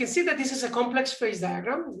you can see that this is a complex phase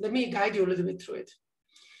diagram. Let me guide you a little bit through it.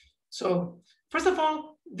 So first of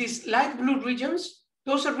all, these light blue regions,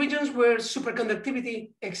 those are regions where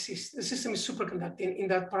superconductivity exists. The system is superconducting in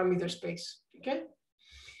that parameter space, okay?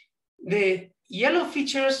 The yellow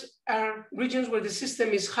features are regions where the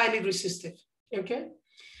system is highly resistive, okay?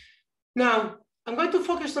 Now, I'm going to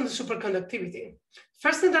focus on the superconductivity.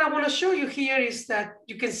 First thing that I want to show you here is that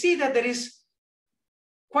you can see that there is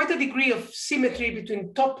quite a degree of symmetry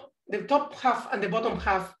between the top half and the bottom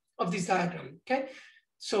half of this diagram, okay?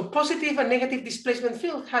 So positive and negative displacement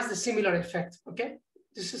field has the similar effect, okay?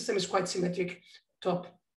 The system is quite symmetric, top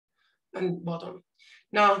and bottom.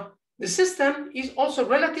 Now, the system is also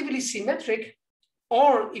relatively symmetric,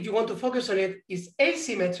 or if you want to focus on it, is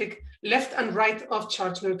asymmetric, left and right of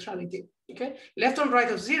charge neutrality. Okay, left and right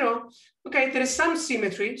of 0. Okay, there is some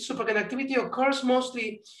symmetry. Superconductivity occurs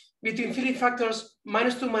mostly between filling factors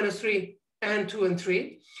 -2, -3, and 2 and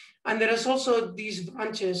 3. And there is also these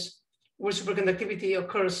branches where superconductivity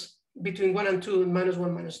occurs between 1 and 2 and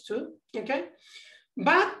 -1, -2. Okay,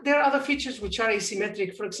 but there are other features which are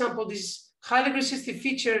asymmetric. For example, this highly resistive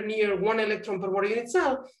feature near 1 electron per Moiré unit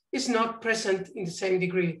cell is not present in the same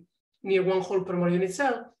degree near 1 hole per Moiré unit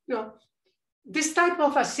cell. This type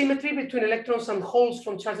of asymmetry between electrons and holes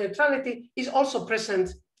from charge neutrality is also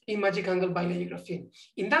present in magic angle bilayer graphene.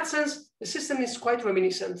 In that sense, the system is quite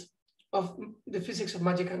reminiscent of the physics of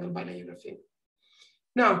magic angle bilayer graphene.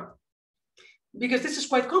 Now, because this is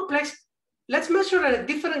quite complex, let's measure at a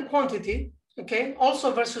different quantity, okay,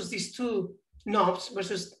 also versus these 2 knobs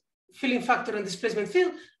versus filling factor and displacement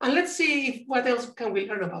field, and let's see what else can we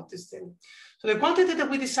learn about this thing. So the quantity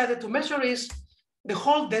that we decided to measure is the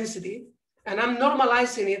hole density, and I'm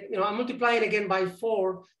normalizing it, I'm multiplying again by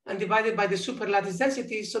 4 and divided by the superlattice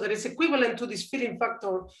density so that it's equivalent to this filling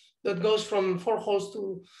factor that goes from 4 holes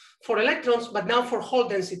to 4 electrons, but now for hole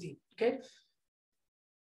density, okay?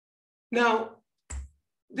 Now,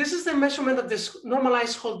 this is the measurement of this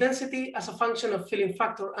normalized hole density as a function of filling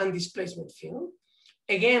factor and displacement field.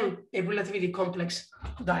 Again, a relatively complex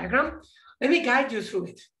diagram. Let me guide you through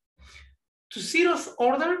it. To 0th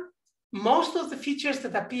order, most of the features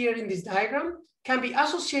that appear in this diagram can be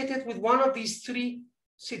associated with one of these 3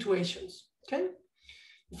 situations, okay?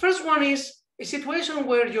 The first one is a situation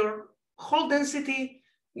where your hole density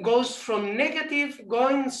goes from negative,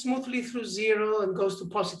 going smoothly through zero, and goes to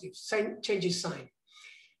positive, changes sign.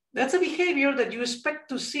 That's a behavior that you expect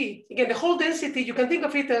to see. Again, the whole density, you can think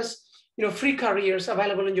of it as free carriers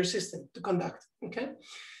available in your system to conduct, okay?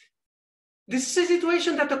 This is a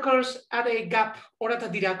situation that occurs at a gap or at a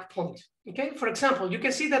Dirac point, okay? For example, you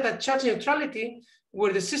can see that at charge neutrality,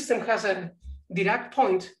 where the system has a Dirac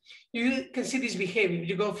point, you can see this behavior.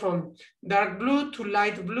 You go from dark blue to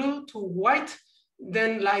light blue to white,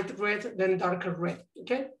 then light red, then darker red,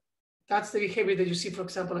 okay? That's the behavior that you see, for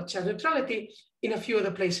example, at charge neutrality in a few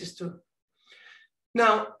other places too.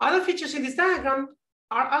 Now, other features in this diagram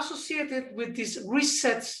are associated with these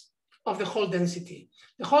resets of the Hall density.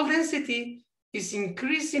 The Hall density is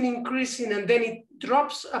increasing, and then it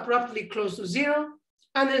drops abruptly close to zero,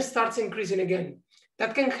 and then starts increasing again.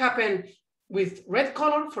 That can happen with red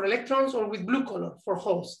color for electrons or with blue color for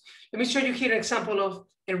holes. Let me show you here an example of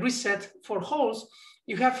a reset for holes.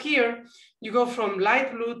 You have here, you go from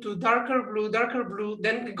light blue to darker blue,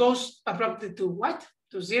 then it goes abruptly to white,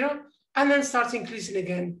 to zero, and then starts increasing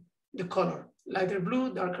again the color, lighter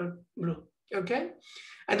blue, darker blue, okay?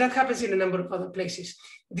 And that happens in a number of other places.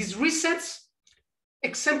 These resets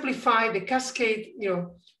exemplify the cascade,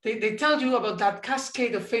 they tell you about that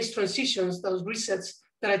cascade of phase transitions, those resets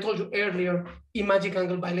that I told you earlier in magic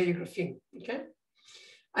angle bilayer graphene, okay?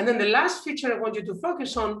 And then the last feature I want you to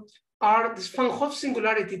focus on are this Van Hoff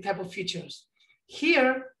singularity type of features.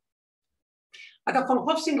 Here, at a Van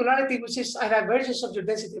Hoff singularity, which is a divergence of your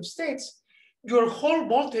density of states, your Hall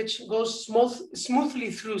voltage goes smoothly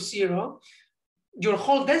through zero. Your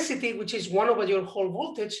Hall density, which is 1 over your Hall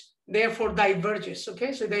voltage, therefore diverges,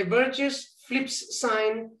 okay? So it diverges, flips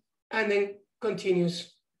sign, and then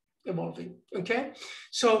continues evolving, okay?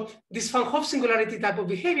 So this Van Hoff singularity type of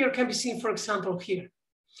behavior can be seen, for example, here.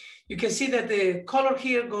 You can see that the color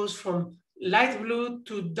here goes from light blue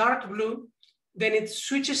to dark blue, then it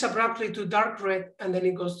switches abruptly to dark red, and then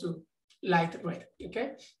it goes to light red,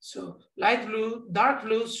 okay? So light blue, dark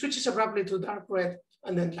blue, switches abruptly to dark red,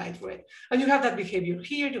 and then light red. And you have that behavior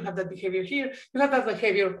here, you have that behavior here, you have that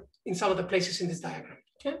behavior in some of the places in this diagram,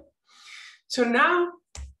 okay? So now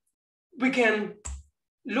we can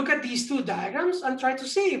look at these two diagrams and try to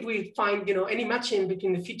see if we find any matching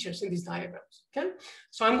between the features in these diagrams, okay?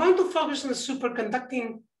 So I'm going to focus on the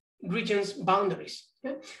superconducting regions boundaries,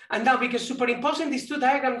 okay? And now, because superimposing these two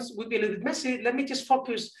diagrams would be a little bit messy, let me just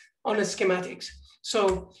focus on the schematics.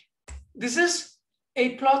 So this is a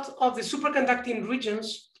plot of the superconducting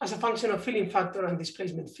regions as a function of filling factor and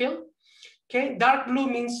displacement field, okay? Dark blue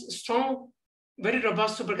means strong, very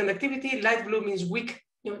robust superconductivity. Light blue means weak,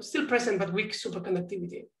 still present, but weak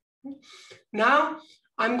superconductivity. Now,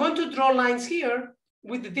 I'm going to draw lines here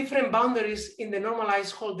with the different boundaries in the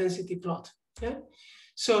normalized Hall density plot. Okay?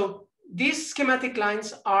 So these schematic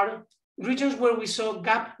lines are regions where we saw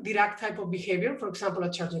gap Dirac type of behavior, for example,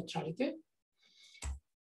 at charge neutrality.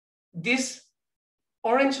 These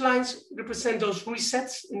orange lines represent those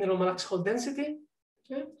resets in the normalized Hall density.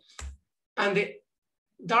 Okay? And the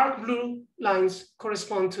dark blue lines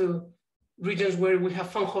correspond to regions where we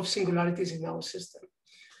have Van Hoff singularities in our system.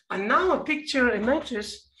 And now a picture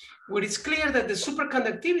emerges where it's clear that the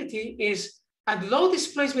superconductivity is at low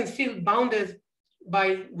displacement field bounded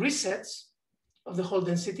by resets of the Hall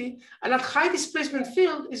density, and at high displacement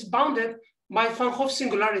field is bounded by Van Hoff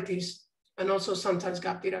singularities and also sometimes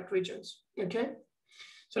gap Dirac regions, okay?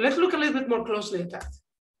 So let's look a little bit more closely at that.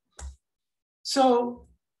 So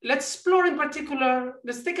let's explore in particular,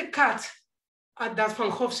 let's take a cut at that Van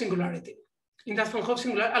Hoff singularity. In that Van Hoff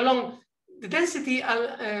singularity, along the density,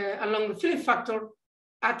 along the filling factor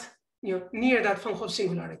at, near that Van Hoff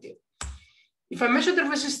singularity. If I measure the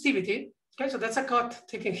resistivity, okay, so that's a cut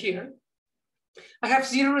taken here. I have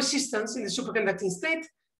zero resistance in the superconducting state,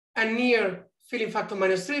 and near filling factor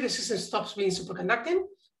 -3, the system stops being superconducting.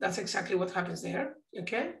 That's exactly what happens there,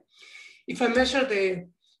 okay? If I measure the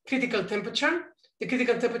critical temperature, the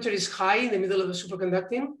critical temperature is high in the middle of the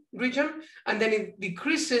superconducting region, and then it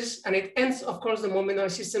decreases and it ends, of course, the moment our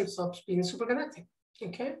system stops being superconducting,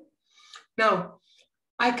 okay? Now,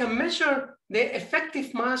 I can measure the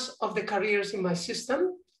effective mass of the carriers in my system.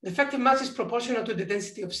 The effective mass is proportional to the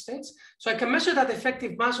density of states. So I can measure that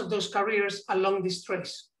effective mass of those carriers along this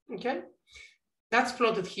trace, okay? That's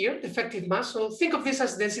plotted here, the effective mass. So think of this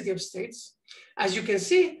as density of states. As you can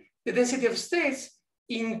see, the density of states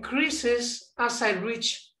increases as I reach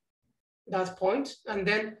that point and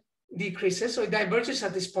then decreases. So it diverges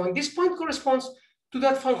at this point. This point corresponds to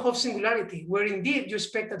that Van Hoff singularity, where indeed you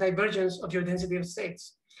expect a divergence of your density of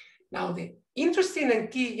states. Now, the interesting and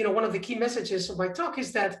key, one of the key messages of my talk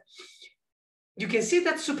is that you can see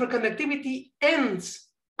that superconductivity ends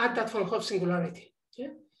at that von Hoff singularity.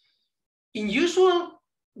 Yeah? In usual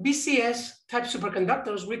BCS type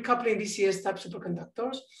superconductors, weak coupling BCS type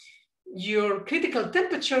superconductors, your critical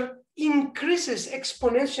temperature increases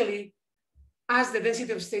exponentially as the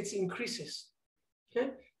density of states increases. Okay?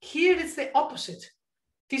 Here it's the opposite.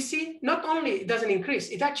 TC not only doesn't increase,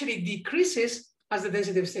 it actually decreases as the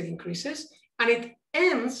density of state increases, and it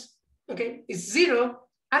ends, okay, is zero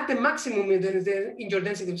at the maximum in your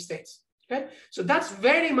density of states. Okay? So that's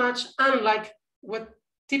very much unlike what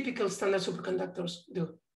typical standard superconductors do.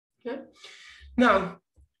 Okay? Now,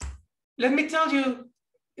 let me tell you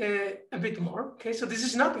a bit more. Okay, so this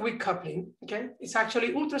is not weak coupling. Okay, it's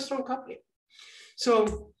actually ultra strong coupling.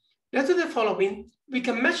 So let's do the following. We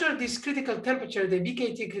can measure this critical temperature, the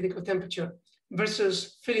BKT critical temperature,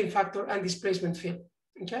 versus filling factor and displacement field.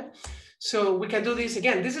 Okay, so we can do this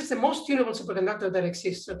again. This is the most tunable superconductor that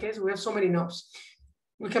exists. Okay, so we have so many knobs.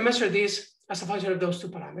 We can measure this as a function of those two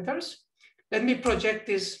parameters. Let me project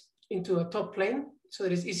this into a top plane so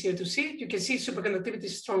that it's easier to see. You can see superconductivity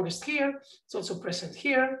is strongest here. It's also present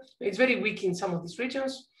here. It's very weak in some of these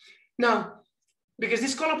regions. Now, because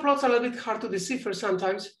these color plots are a little bit hard to decipher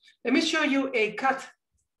sometimes, let me show you a cut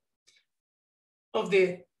of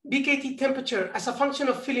the BKT temperature as a function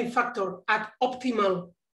of filling factor at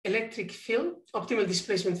optimal electric field, optimal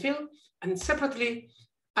displacement field, and separately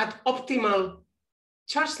at optimal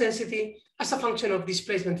charge density as a function of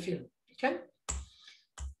displacement field, okay?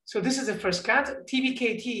 So this is the first cut,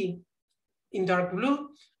 TBKT in dark blue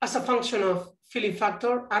as a function of filling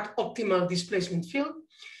factor at optimal displacement field.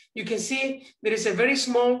 You can see there is a very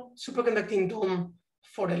small superconducting dome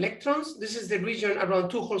for electrons. This is the region around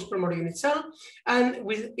 2 holes per molar unit cell. And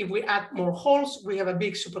if we add more holes, we have a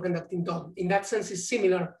big superconducting dome. In that sense, it's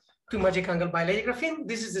similar to magic angle bilayer graphene.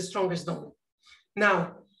 This is the strongest dome.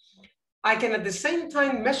 Now, I can at the same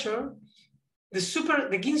time measure the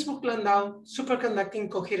Ginzburg-Landau superconducting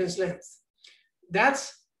coherence length.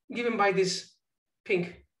 That's given by this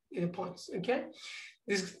pink points, okay?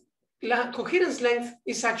 This coherence length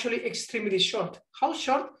is actually extremely short. How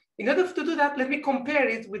short? In order to do that, let me compare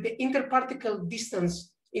it with the interparticle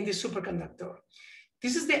distance in the superconductor.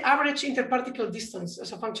 This is the average interparticle distance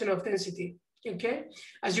as a function of density, okay?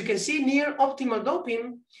 As you can see, near optimal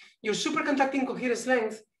doping, your superconducting coherence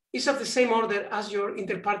length is of the same order as your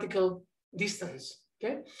interparticle distance,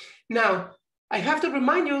 okay? Now, I have to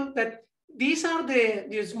remind you that these are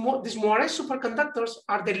these Moiré superconductors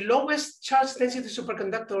are the lowest charge density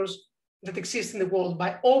superconductors that exist in the world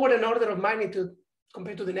by over an order of magnitude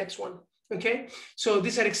compared to the next one, okay? So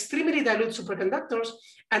these are extremely dilute superconductors,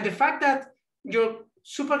 and the fact that your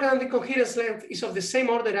superconducting coherence length is of the same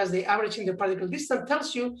order as the average interparticle distance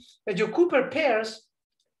tells you that your Cooper pairs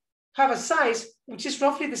have a size which is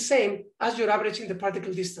roughly the same as your average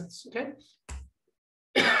interparticle distance, okay?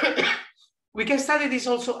 We can study this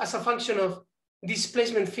also as a function of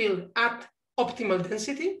displacement field at optimal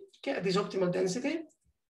density, okay, at this optimal density.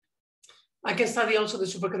 I can study also the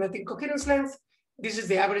superconducting coherence length. This is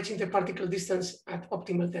the average interparticle distance at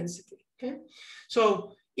optimal density, okay?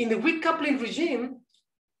 So in the weak coupling regime,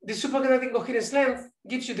 the superconducting coherence length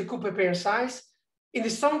gives you the Cooper pair size. In the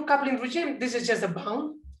strong coupling regime, this is just a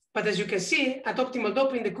bound. But as you can see, at optimal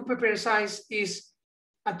doping, the Cooper pair size is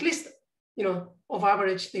at least, of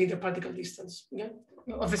average the interparticle distance, okay?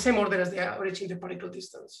 Of the same order as the average interparticle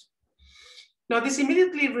distance. Now, this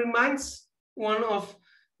immediately reminds one of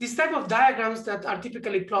this type of diagrams that are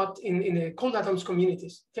typically plotted in the cold atoms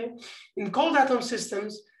communities, okay? In cold atom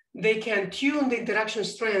systems, they can tune the interaction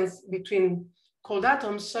strength between cold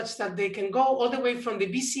atoms such that they can go all the way from the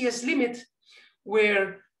BCS limit,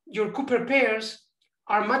 where your Cooper pairs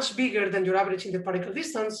are much bigger than your average interparticle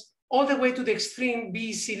distance, all the way to the extreme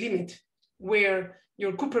BEC limit, where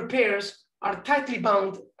your Cooper pairs are tightly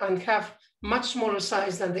bound and have much smaller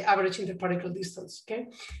size than the average interparticle distance, okay?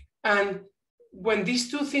 And when these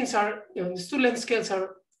two things are, these two length scales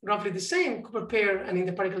are roughly the same, Cooper pair and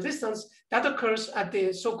interparticle distance, that occurs at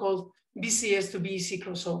the so-called BCS to BEC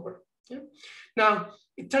crossover, okay? Now,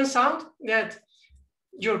 it turns out that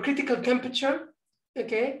your critical temperature,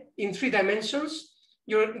 okay, in 3 dimensions,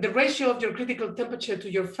 the ratio of your critical temperature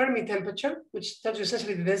to your Fermi temperature, which tells you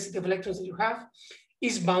essentially the density of electrons that you have,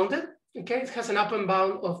 is bounded, okay? It has an upper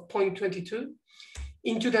bound of 0.22.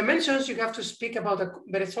 In 2 dimensions, you have to speak about a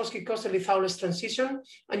Beretzovsky-Kosterlitz-Thouless transition,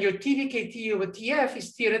 and your TVKT over TF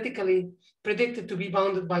is theoretically predicted to be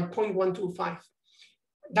bounded by 0.125.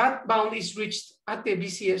 That bound is reached at the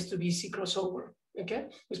BCS to BC crossover, okay?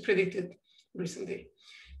 It was predicted recently.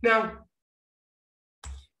 Now,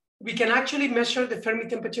 we can actually measure the Fermi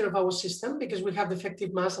temperature of our system because we have the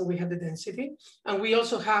effective mass and we have the density. And we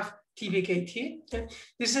also have TBKT. Okay?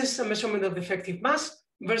 This is a measurement of the effective mass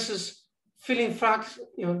versus filling factor,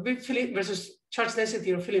 versus charge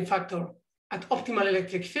density or filling factor at optimal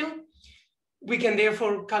electric field. We can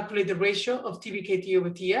therefore calculate the ratio of TBKT over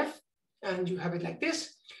TF, and you have it like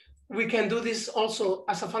this. We can do this also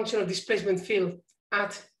as a function of displacement field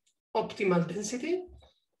at optimal density,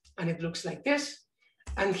 and it looks like this.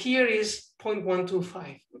 And here is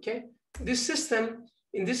 0.125, okay? In this system,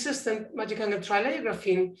 magic angle trilayer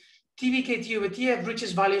TBKT over TF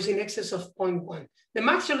reaches values in excess of 0.1.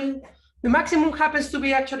 The maximum happens to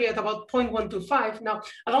be actually at about 0.125. Now,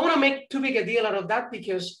 I don't want to make too big a deal out of that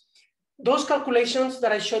because those calculations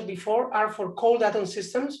that I showed before are for cold atom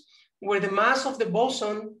systems where the mass of the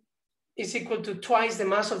boson is equal to twice the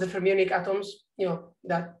mass of the fermionic atoms,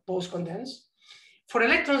 that both condense. For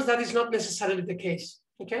electrons, that is not necessarily the case,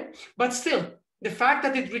 okay? But still, the fact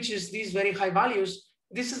that it reaches these very high values,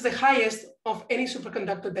 this is the highest of any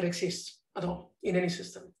superconductor that exists at all in any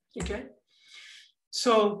system, okay?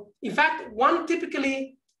 So in fact, one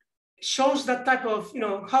typically shows that type of,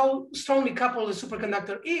 how strongly coupled a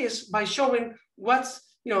superconductor is by showing what's,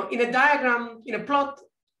 in a diagram, in a plot,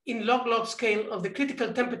 in log scale of the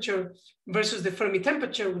critical temperature versus the Fermi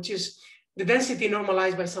temperature, which is the density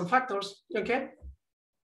normalized by some factors, okay?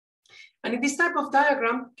 And in this type of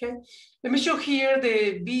diagram, okay, let me show here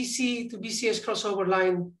the BC to BCS crossover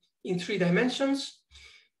line in 3 dimensions.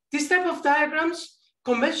 This type of diagrams,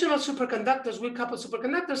 conventional superconductors, will-coupled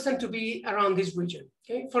superconductors tend to be around this region,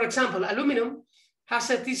 okay? For example, aluminum has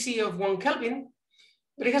a TC of 1 Kelvin,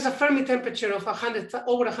 but it has a Fermi temperature of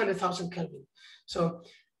over 100,000 Kelvin. So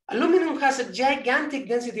aluminum has a gigantic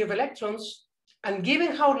density of electrons, and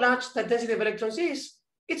given how large that density of electrons is,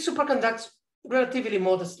 it superconducts relatively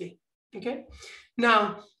modestly, okay?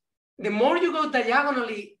 Now, the more you go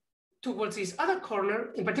diagonally towards this other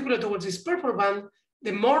corner, in particular towards this purple band,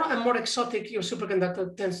 the more and more exotic your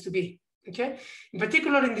superconductor tends to be, okay? In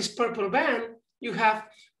particular, in this purple band, you have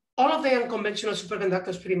all of the unconventional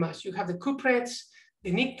superconductors pretty much. You have the cuprates,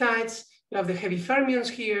 the pnictides, you have the heavy fermions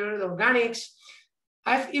here, the organics.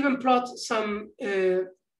 I've even plotted some,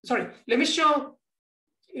 let me show,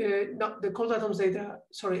 the cold atoms data,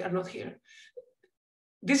 are not here.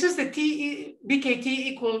 This is the BKT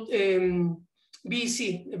equal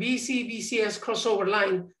BCS crossover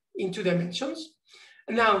line in 2 dimensions.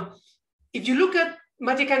 Now, if you look at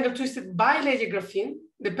magic angle twisted bilayer graphene,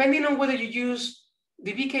 depending on whether you use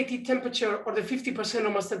the BKT temperature or the 50%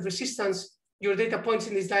 normal state resistance, your data points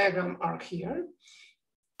in this diagram are here.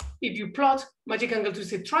 If you plot magic angle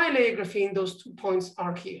twisted trilayer graphene, those 2 points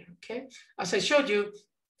are here, okay? As I showed you,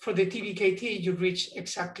 for the TBKT, you reach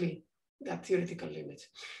exactly that theoretical limit.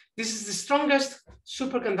 This is the strongest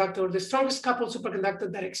superconductor, the strongest coupled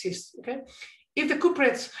superconductor that exists, okay? If the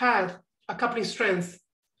cuprates had a coupling strength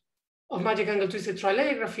of magic angle twisted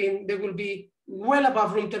trilayer graphene, they will be well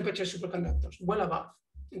above room temperature superconductors, well above,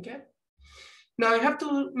 okay? Now I have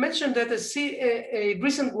to mention that a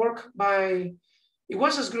recent work by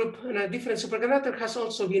Iwasa's group and a different superconductor has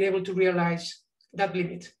also been able to realize that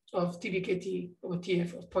limit of TBKT over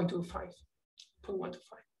TF of 0.125.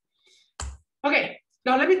 Okay,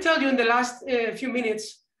 now let me tell you in the last few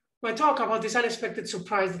minutes, my talk about this unexpected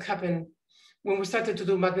surprise that happened when we started to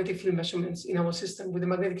do magnetic field measurements in our system with the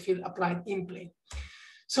magnetic field applied in plane.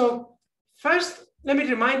 So first, let me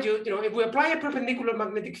remind you, if we apply a perpendicular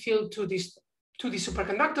magnetic field to this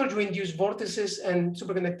superconductor, you induce vortices and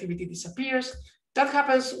superconductivity disappears. That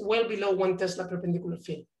happens well below 1 Tesla perpendicular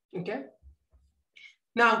field, okay?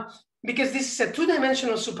 Now, because this is a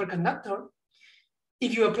 2-dimensional superconductor,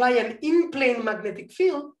 if you apply an in-plane magnetic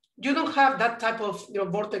field, you don't have that type of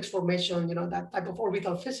vortex formation, that type of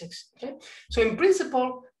orbital physics, okay? So in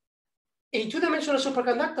principle, a 2-dimensional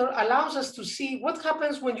superconductor allows us to see what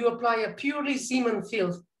happens when you apply a purely Zeeman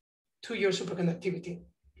field to your superconductivity,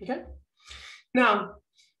 okay? Now,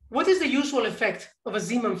 what is the usual effect of a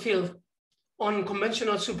Zeeman field on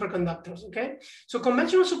conventional superconductors, okay? So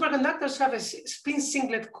conventional superconductors have a spin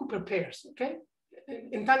singlet Cooper pairs, okay?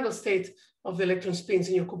 Entangled state of the electron spins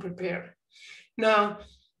in your Cooper pair. Now,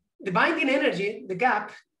 the binding energy, the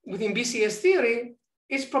gap within BCS theory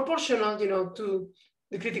is proportional, to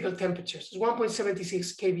the critical temperatures. It's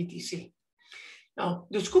 1.76 kVTC. Now,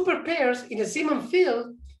 those Cooper pairs in a Zeeman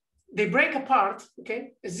field, they break apart,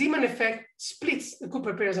 okay? A Zeeman effect splits the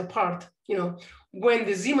Cooper pairs apart, when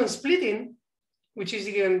the Zeeman splitting, which is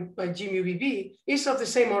given by G mu BB, is of the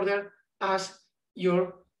same order as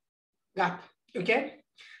your gap, okay?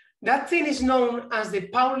 That thing is known as the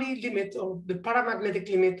Pauli limit or the paramagnetic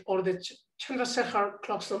limit or the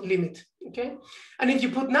Chandrasekhar-Klopstock limit, okay? And if you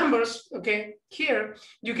put numbers, okay, here,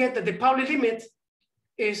 you get that the Pauli limit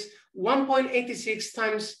is 1.86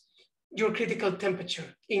 times your critical temperature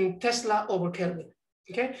in Tesla over Kelvin,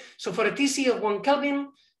 okay? So for a TC of 1 Kelvin,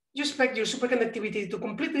 you expect your superconductivity to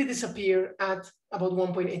completely disappear at about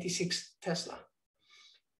 1.86 Tesla.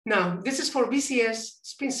 Now, this is for BCS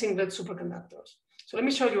spin singlet superconductors. So let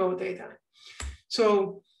me show you our data.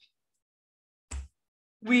 So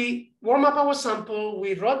we warm up our sample,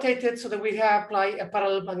 we rotate it so that we apply a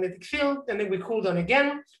parallel magnetic field, and then we cool down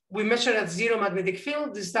again. We measure at 0 magnetic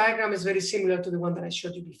field. This diagram is very similar to the one that I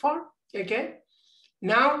showed you before, okay?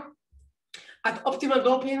 Now, at optimal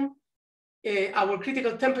doping, our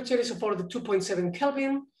critical temperature is about 2.7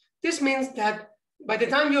 Kelvin. This means that by the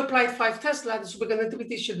time you apply 5 Tesla, the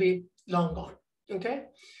superconductivity should be long gone, okay?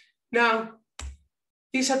 Now,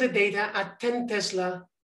 these are the data at 10 Tesla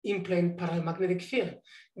in plane parallel magnetic field.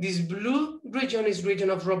 This blue region is region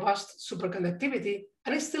of robust superconductivity,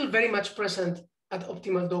 and it's still very much present at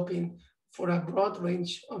optimal doping for a broad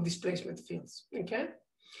range of displacement fields, okay?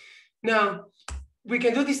 Now, we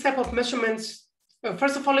can do this type of measurements.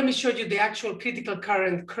 First of all, let me show you the actual critical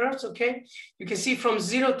current curves, okay? You can see from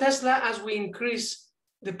 0 Tesla, as we increase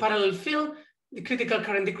the parallel field, the critical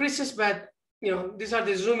current decreases, but these are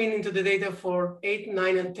the zooming into the data for 8,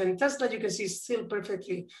 9, and 10 Tesla. You can see still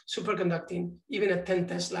perfectly superconducting, even at 10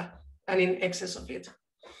 Tesla and in excess of it.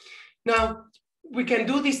 Now, we can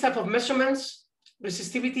do these type of measurements,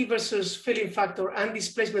 resistivity versus filling factor and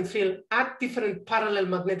displacement field at different parallel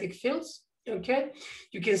magnetic fields, okay?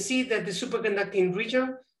 You can see that the superconducting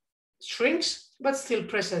region shrinks, but still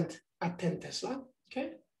present at 10 Tesla,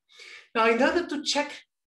 okay? Now, in order to check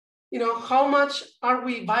how much are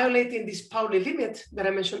we violating this Pauli limit that I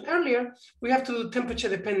mentioned earlier, we have to do temperature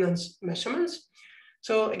dependence measurements.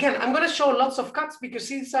 So again, I'm going to show lots of cuts because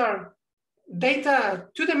these are data,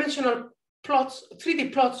 two-dimensional plots,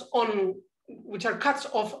 3D plots which are cuts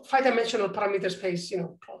of 5-dimensional parameter space,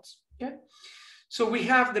 plots. Okay. So we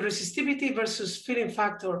have the resistivity versus filling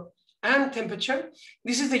factor and temperature.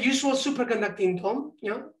 This is the usual superconducting dome,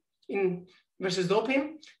 versus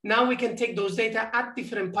doping. Now we can take those data at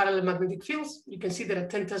different parallel magnetic fields. You can see that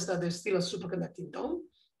at 10 Tesla, there's still a superconducting dome.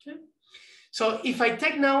 Okay? So if I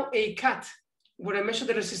take now a cut where I measure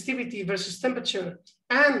the resistivity versus temperature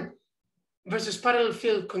and versus parallel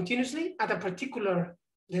field continuously at a particular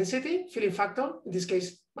density, filling factor, in this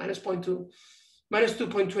case, minus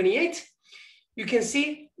 2.28, you can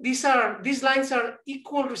see these lines are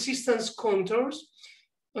equal resistance contours,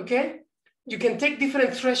 okay? You can take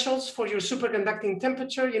different thresholds for your superconducting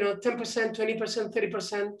temperature, 10%, 20%,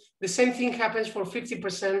 30%. The same thing happens for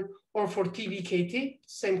 50% or for TVKT,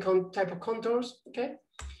 same type of contours, okay?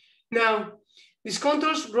 Now, these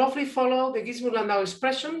contours roughly follow the Gizmo-Landau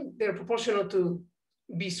expression. They're proportional to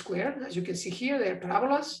B squared, as you can see here, they're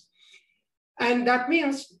parabolas. And that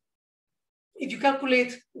means if you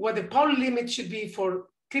calculate what the Pauli limit should be for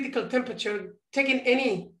critical temperature, taking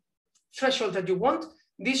any threshold that you want,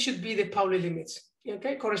 these should be the Pauli limits,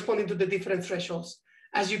 okay, corresponding to the different thresholds.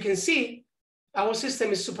 As you can see, our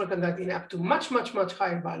system is superconducting up to much, much, much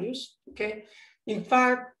higher values, okay? In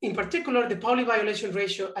fact, in particular, the Pauli violation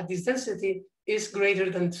ratio at this density is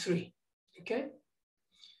greater than 3, okay?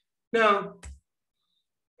 Now,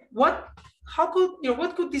 what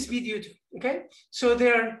could this be due to, okay? So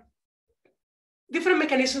there are different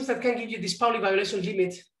mechanisms that can give you this Pauli violation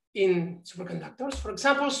limit in superconductors. For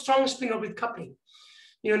example, strong spin-orbit coupling.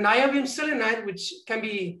 Niobium selenide, which can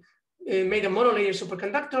be made a monolayer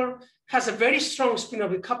superconductor, has a very strong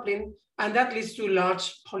spin-orbit coupling, and that leads to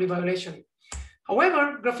large Pauli violation.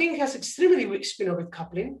 However, graphene has extremely weak spin-orbit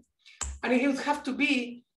coupling, and it would have to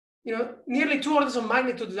be, nearly 2 orders of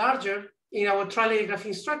magnitude larger in our tri-layer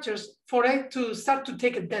graphene structures for it to start to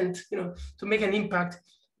take a dent, to make an impact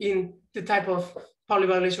in the type of Pauli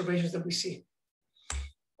violation ratios that we see.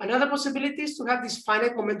 Another possibility is to have these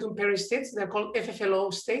finite momentum pairing states. They're called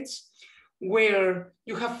FFLO states, where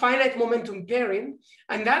you have finite momentum pairing,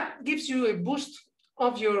 and that gives you a boost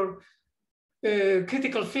of your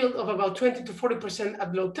critical field of about 20 to 40%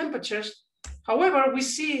 at low temperatures. However, we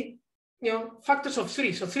see factors of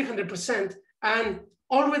 3, so 300%, and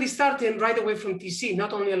already starting right away from TC,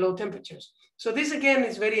 not only at low temperatures. So this again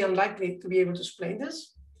is very unlikely to be able to explain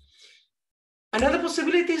this. Another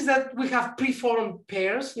possibility is that we have preformed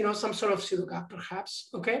pairs, some sort of pseudo gap perhaps,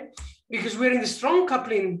 okay? Because we're in the strong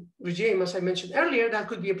coupling regime, as I mentioned earlier, that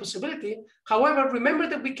could be a possibility. However, remember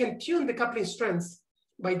that we can tune the coupling strength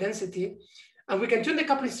by density, and we can tune the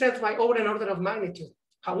coupling strength by over an order of magnitude.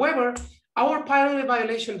 However, our Pauli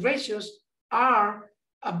violation ratios are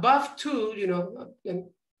above 2,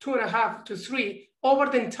 2.5 to 3 over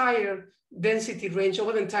the entire density range,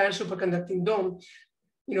 over the entire superconducting dome.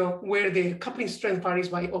 where the coupling strength varies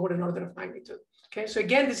by over an order of magnitude. Okay, so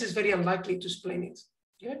again, this is very unlikely to explain it.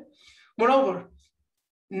 Okay, moreover,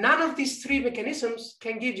 none of these three mechanisms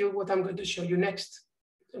can give you what I'm going to show you next.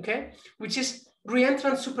 Okay, which is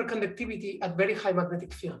reentrant superconductivity at very high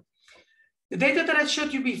magnetic field. The data that I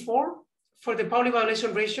showed you before for the Pauli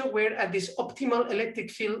violation ratio were at this optimal electric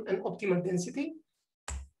field and optimal density.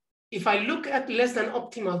 If I look at less than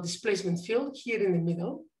optimal displacement field here in the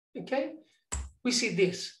middle, okay, we see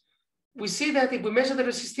this. We see that if we measure the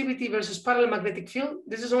resistivity versus parallel magnetic field,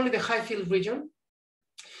 this is only the high field region.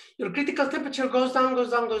 Your critical temperature goes down,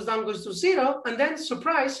 goes down, goes down, goes to zero, and then,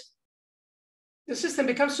 surprise, the system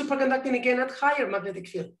becomes superconducting again at higher magnetic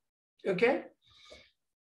field, okay?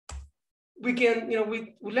 We can,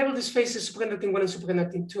 we label these phases superconducting 1 and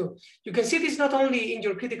superconducting 2. You can see this not only in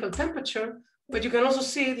your critical temperature, but you can also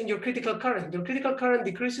see it in your critical current. Your critical current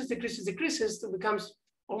decreases, decreases, decreases, till it becomes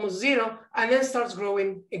almost zero, and then starts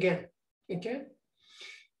growing again, okay?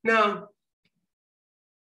 Now,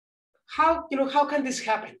 how can this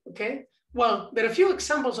happen, okay? Well, there are a few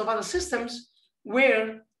examples of other systems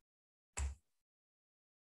where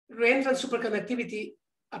reentrant superconductivity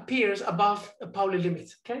appears above a Pauli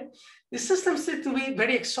limit, okay? The systems tend to be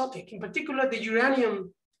very exotic, in particular the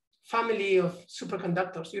uranium family of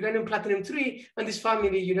superconductors, uranium platinum 3, and this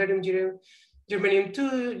family, uranium germanium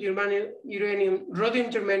 2, uranium rhodium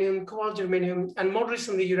germanium, cobalt germanium, and more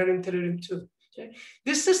recently uranium tellurium 2. Okay?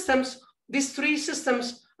 These three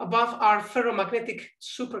systems above are ferromagnetic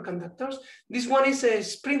superconductors. This one is a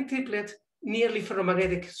spin triplet nearly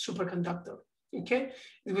ferromagnetic superconductor. Okay,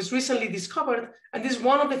 it was recently discovered, and this is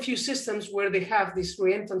one of the few systems where they have these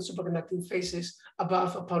reentrant superconducting phases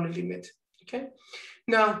above a Pauli limit. Okay,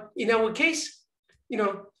 now in our case,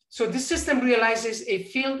 so this system realizes a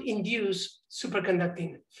field-induced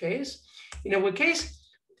superconducting phase. In our case,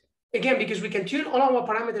 again, because we can tune all our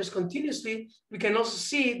parameters continuously, we can also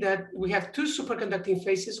see that we have two superconducting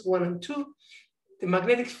phases, 1 and 2. The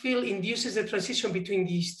magnetic field induces the transition between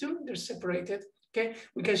these two; they're separated. Okay,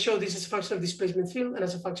 we can show this as a function of displacement field and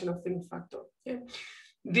as a function of thinning factor. Okay?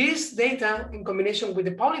 This data, in combination with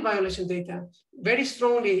the Pauli violation data, very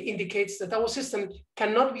strongly indicates that our system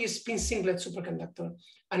cannot be a spin singlet superconductor,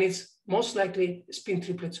 and it's most likely a spin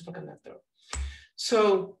triplet superconductor.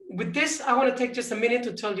 So with this, I want to take just a minute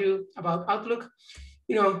to tell you about Outlook.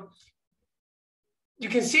 You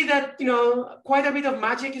can see that quite a bit of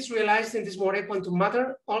magic is realized in this Moiré quantum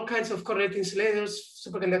matter. All kinds of correlating insulators,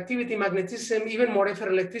 superconductivity, magnetism, even Moiré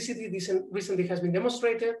ferroelectricity. This recently has been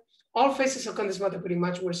demonstrated. All phases of condensed matter pretty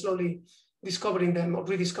much, we're slowly discovering them or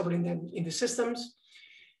rediscovering them in the systems.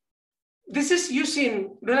 This is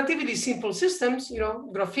using relatively simple systems,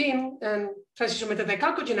 graphene and transition metal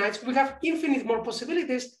dichalcogenides. We have infinite more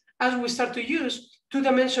possibilities as we start to use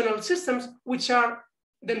two-dimensional systems, which are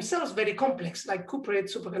themselves very complex, like cuprate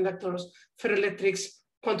superconductors, ferroelectrics,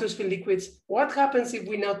 quantum spin liquids. What happens if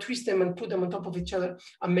we now twist them and put them on top of each other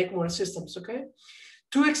and make more systems, okay?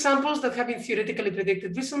 Two examples that have been theoretically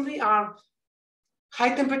predicted recently are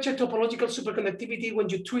high temperature topological superconductivity when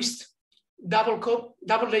you twist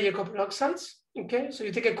double layer copper oxides, okay? So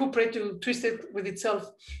you take a cuprate to twist it with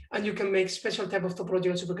itself, and you can make special type of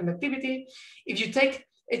topological superconductivity. If you take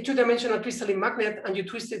a two-dimensional crystalline magnet and you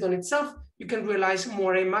twist it on itself, you can realize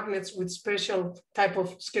Moiré magnets with special type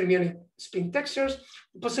of skermionic spin textures.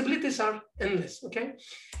 The possibilities are endless, okay?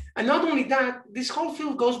 And not only that, this whole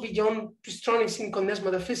field goes beyond twistronics in condensed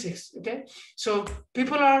matter physics, okay? So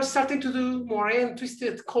people are starting to do Moiré and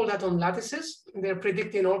twisted cold atom lattices, and they're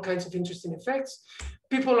predicting all kinds of interesting effects.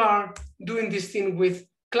 People are doing this thing with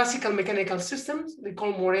classical mechanical systems. They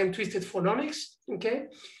call Moiré and twisted phononics, okay?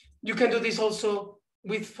 You can do this also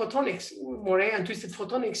with photonics, Moiré and twisted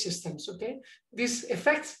photonic systems, okay? These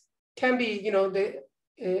effects can be, the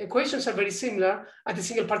equations are very similar at the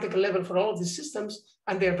single particle level for all of these systems,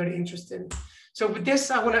 and they're very interesting. So with this,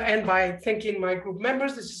 I want to end by thanking my group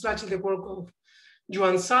members. This is largely the work of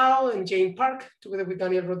Yuan Sao and Jane Park, together with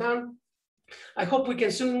Daniel Rodin. I hope we can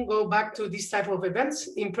soon go back to this type of events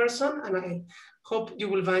in person, and I hope you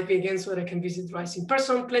will invite me again so that I can visit RISE in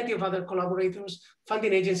person, plenty of other collaborators,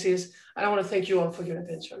 funding agencies, and I want to thank you all for your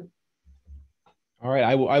attention. All right,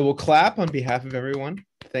 I will clap on behalf of everyone.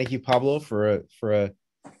 Thank you, Pablo, for a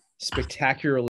spectacularly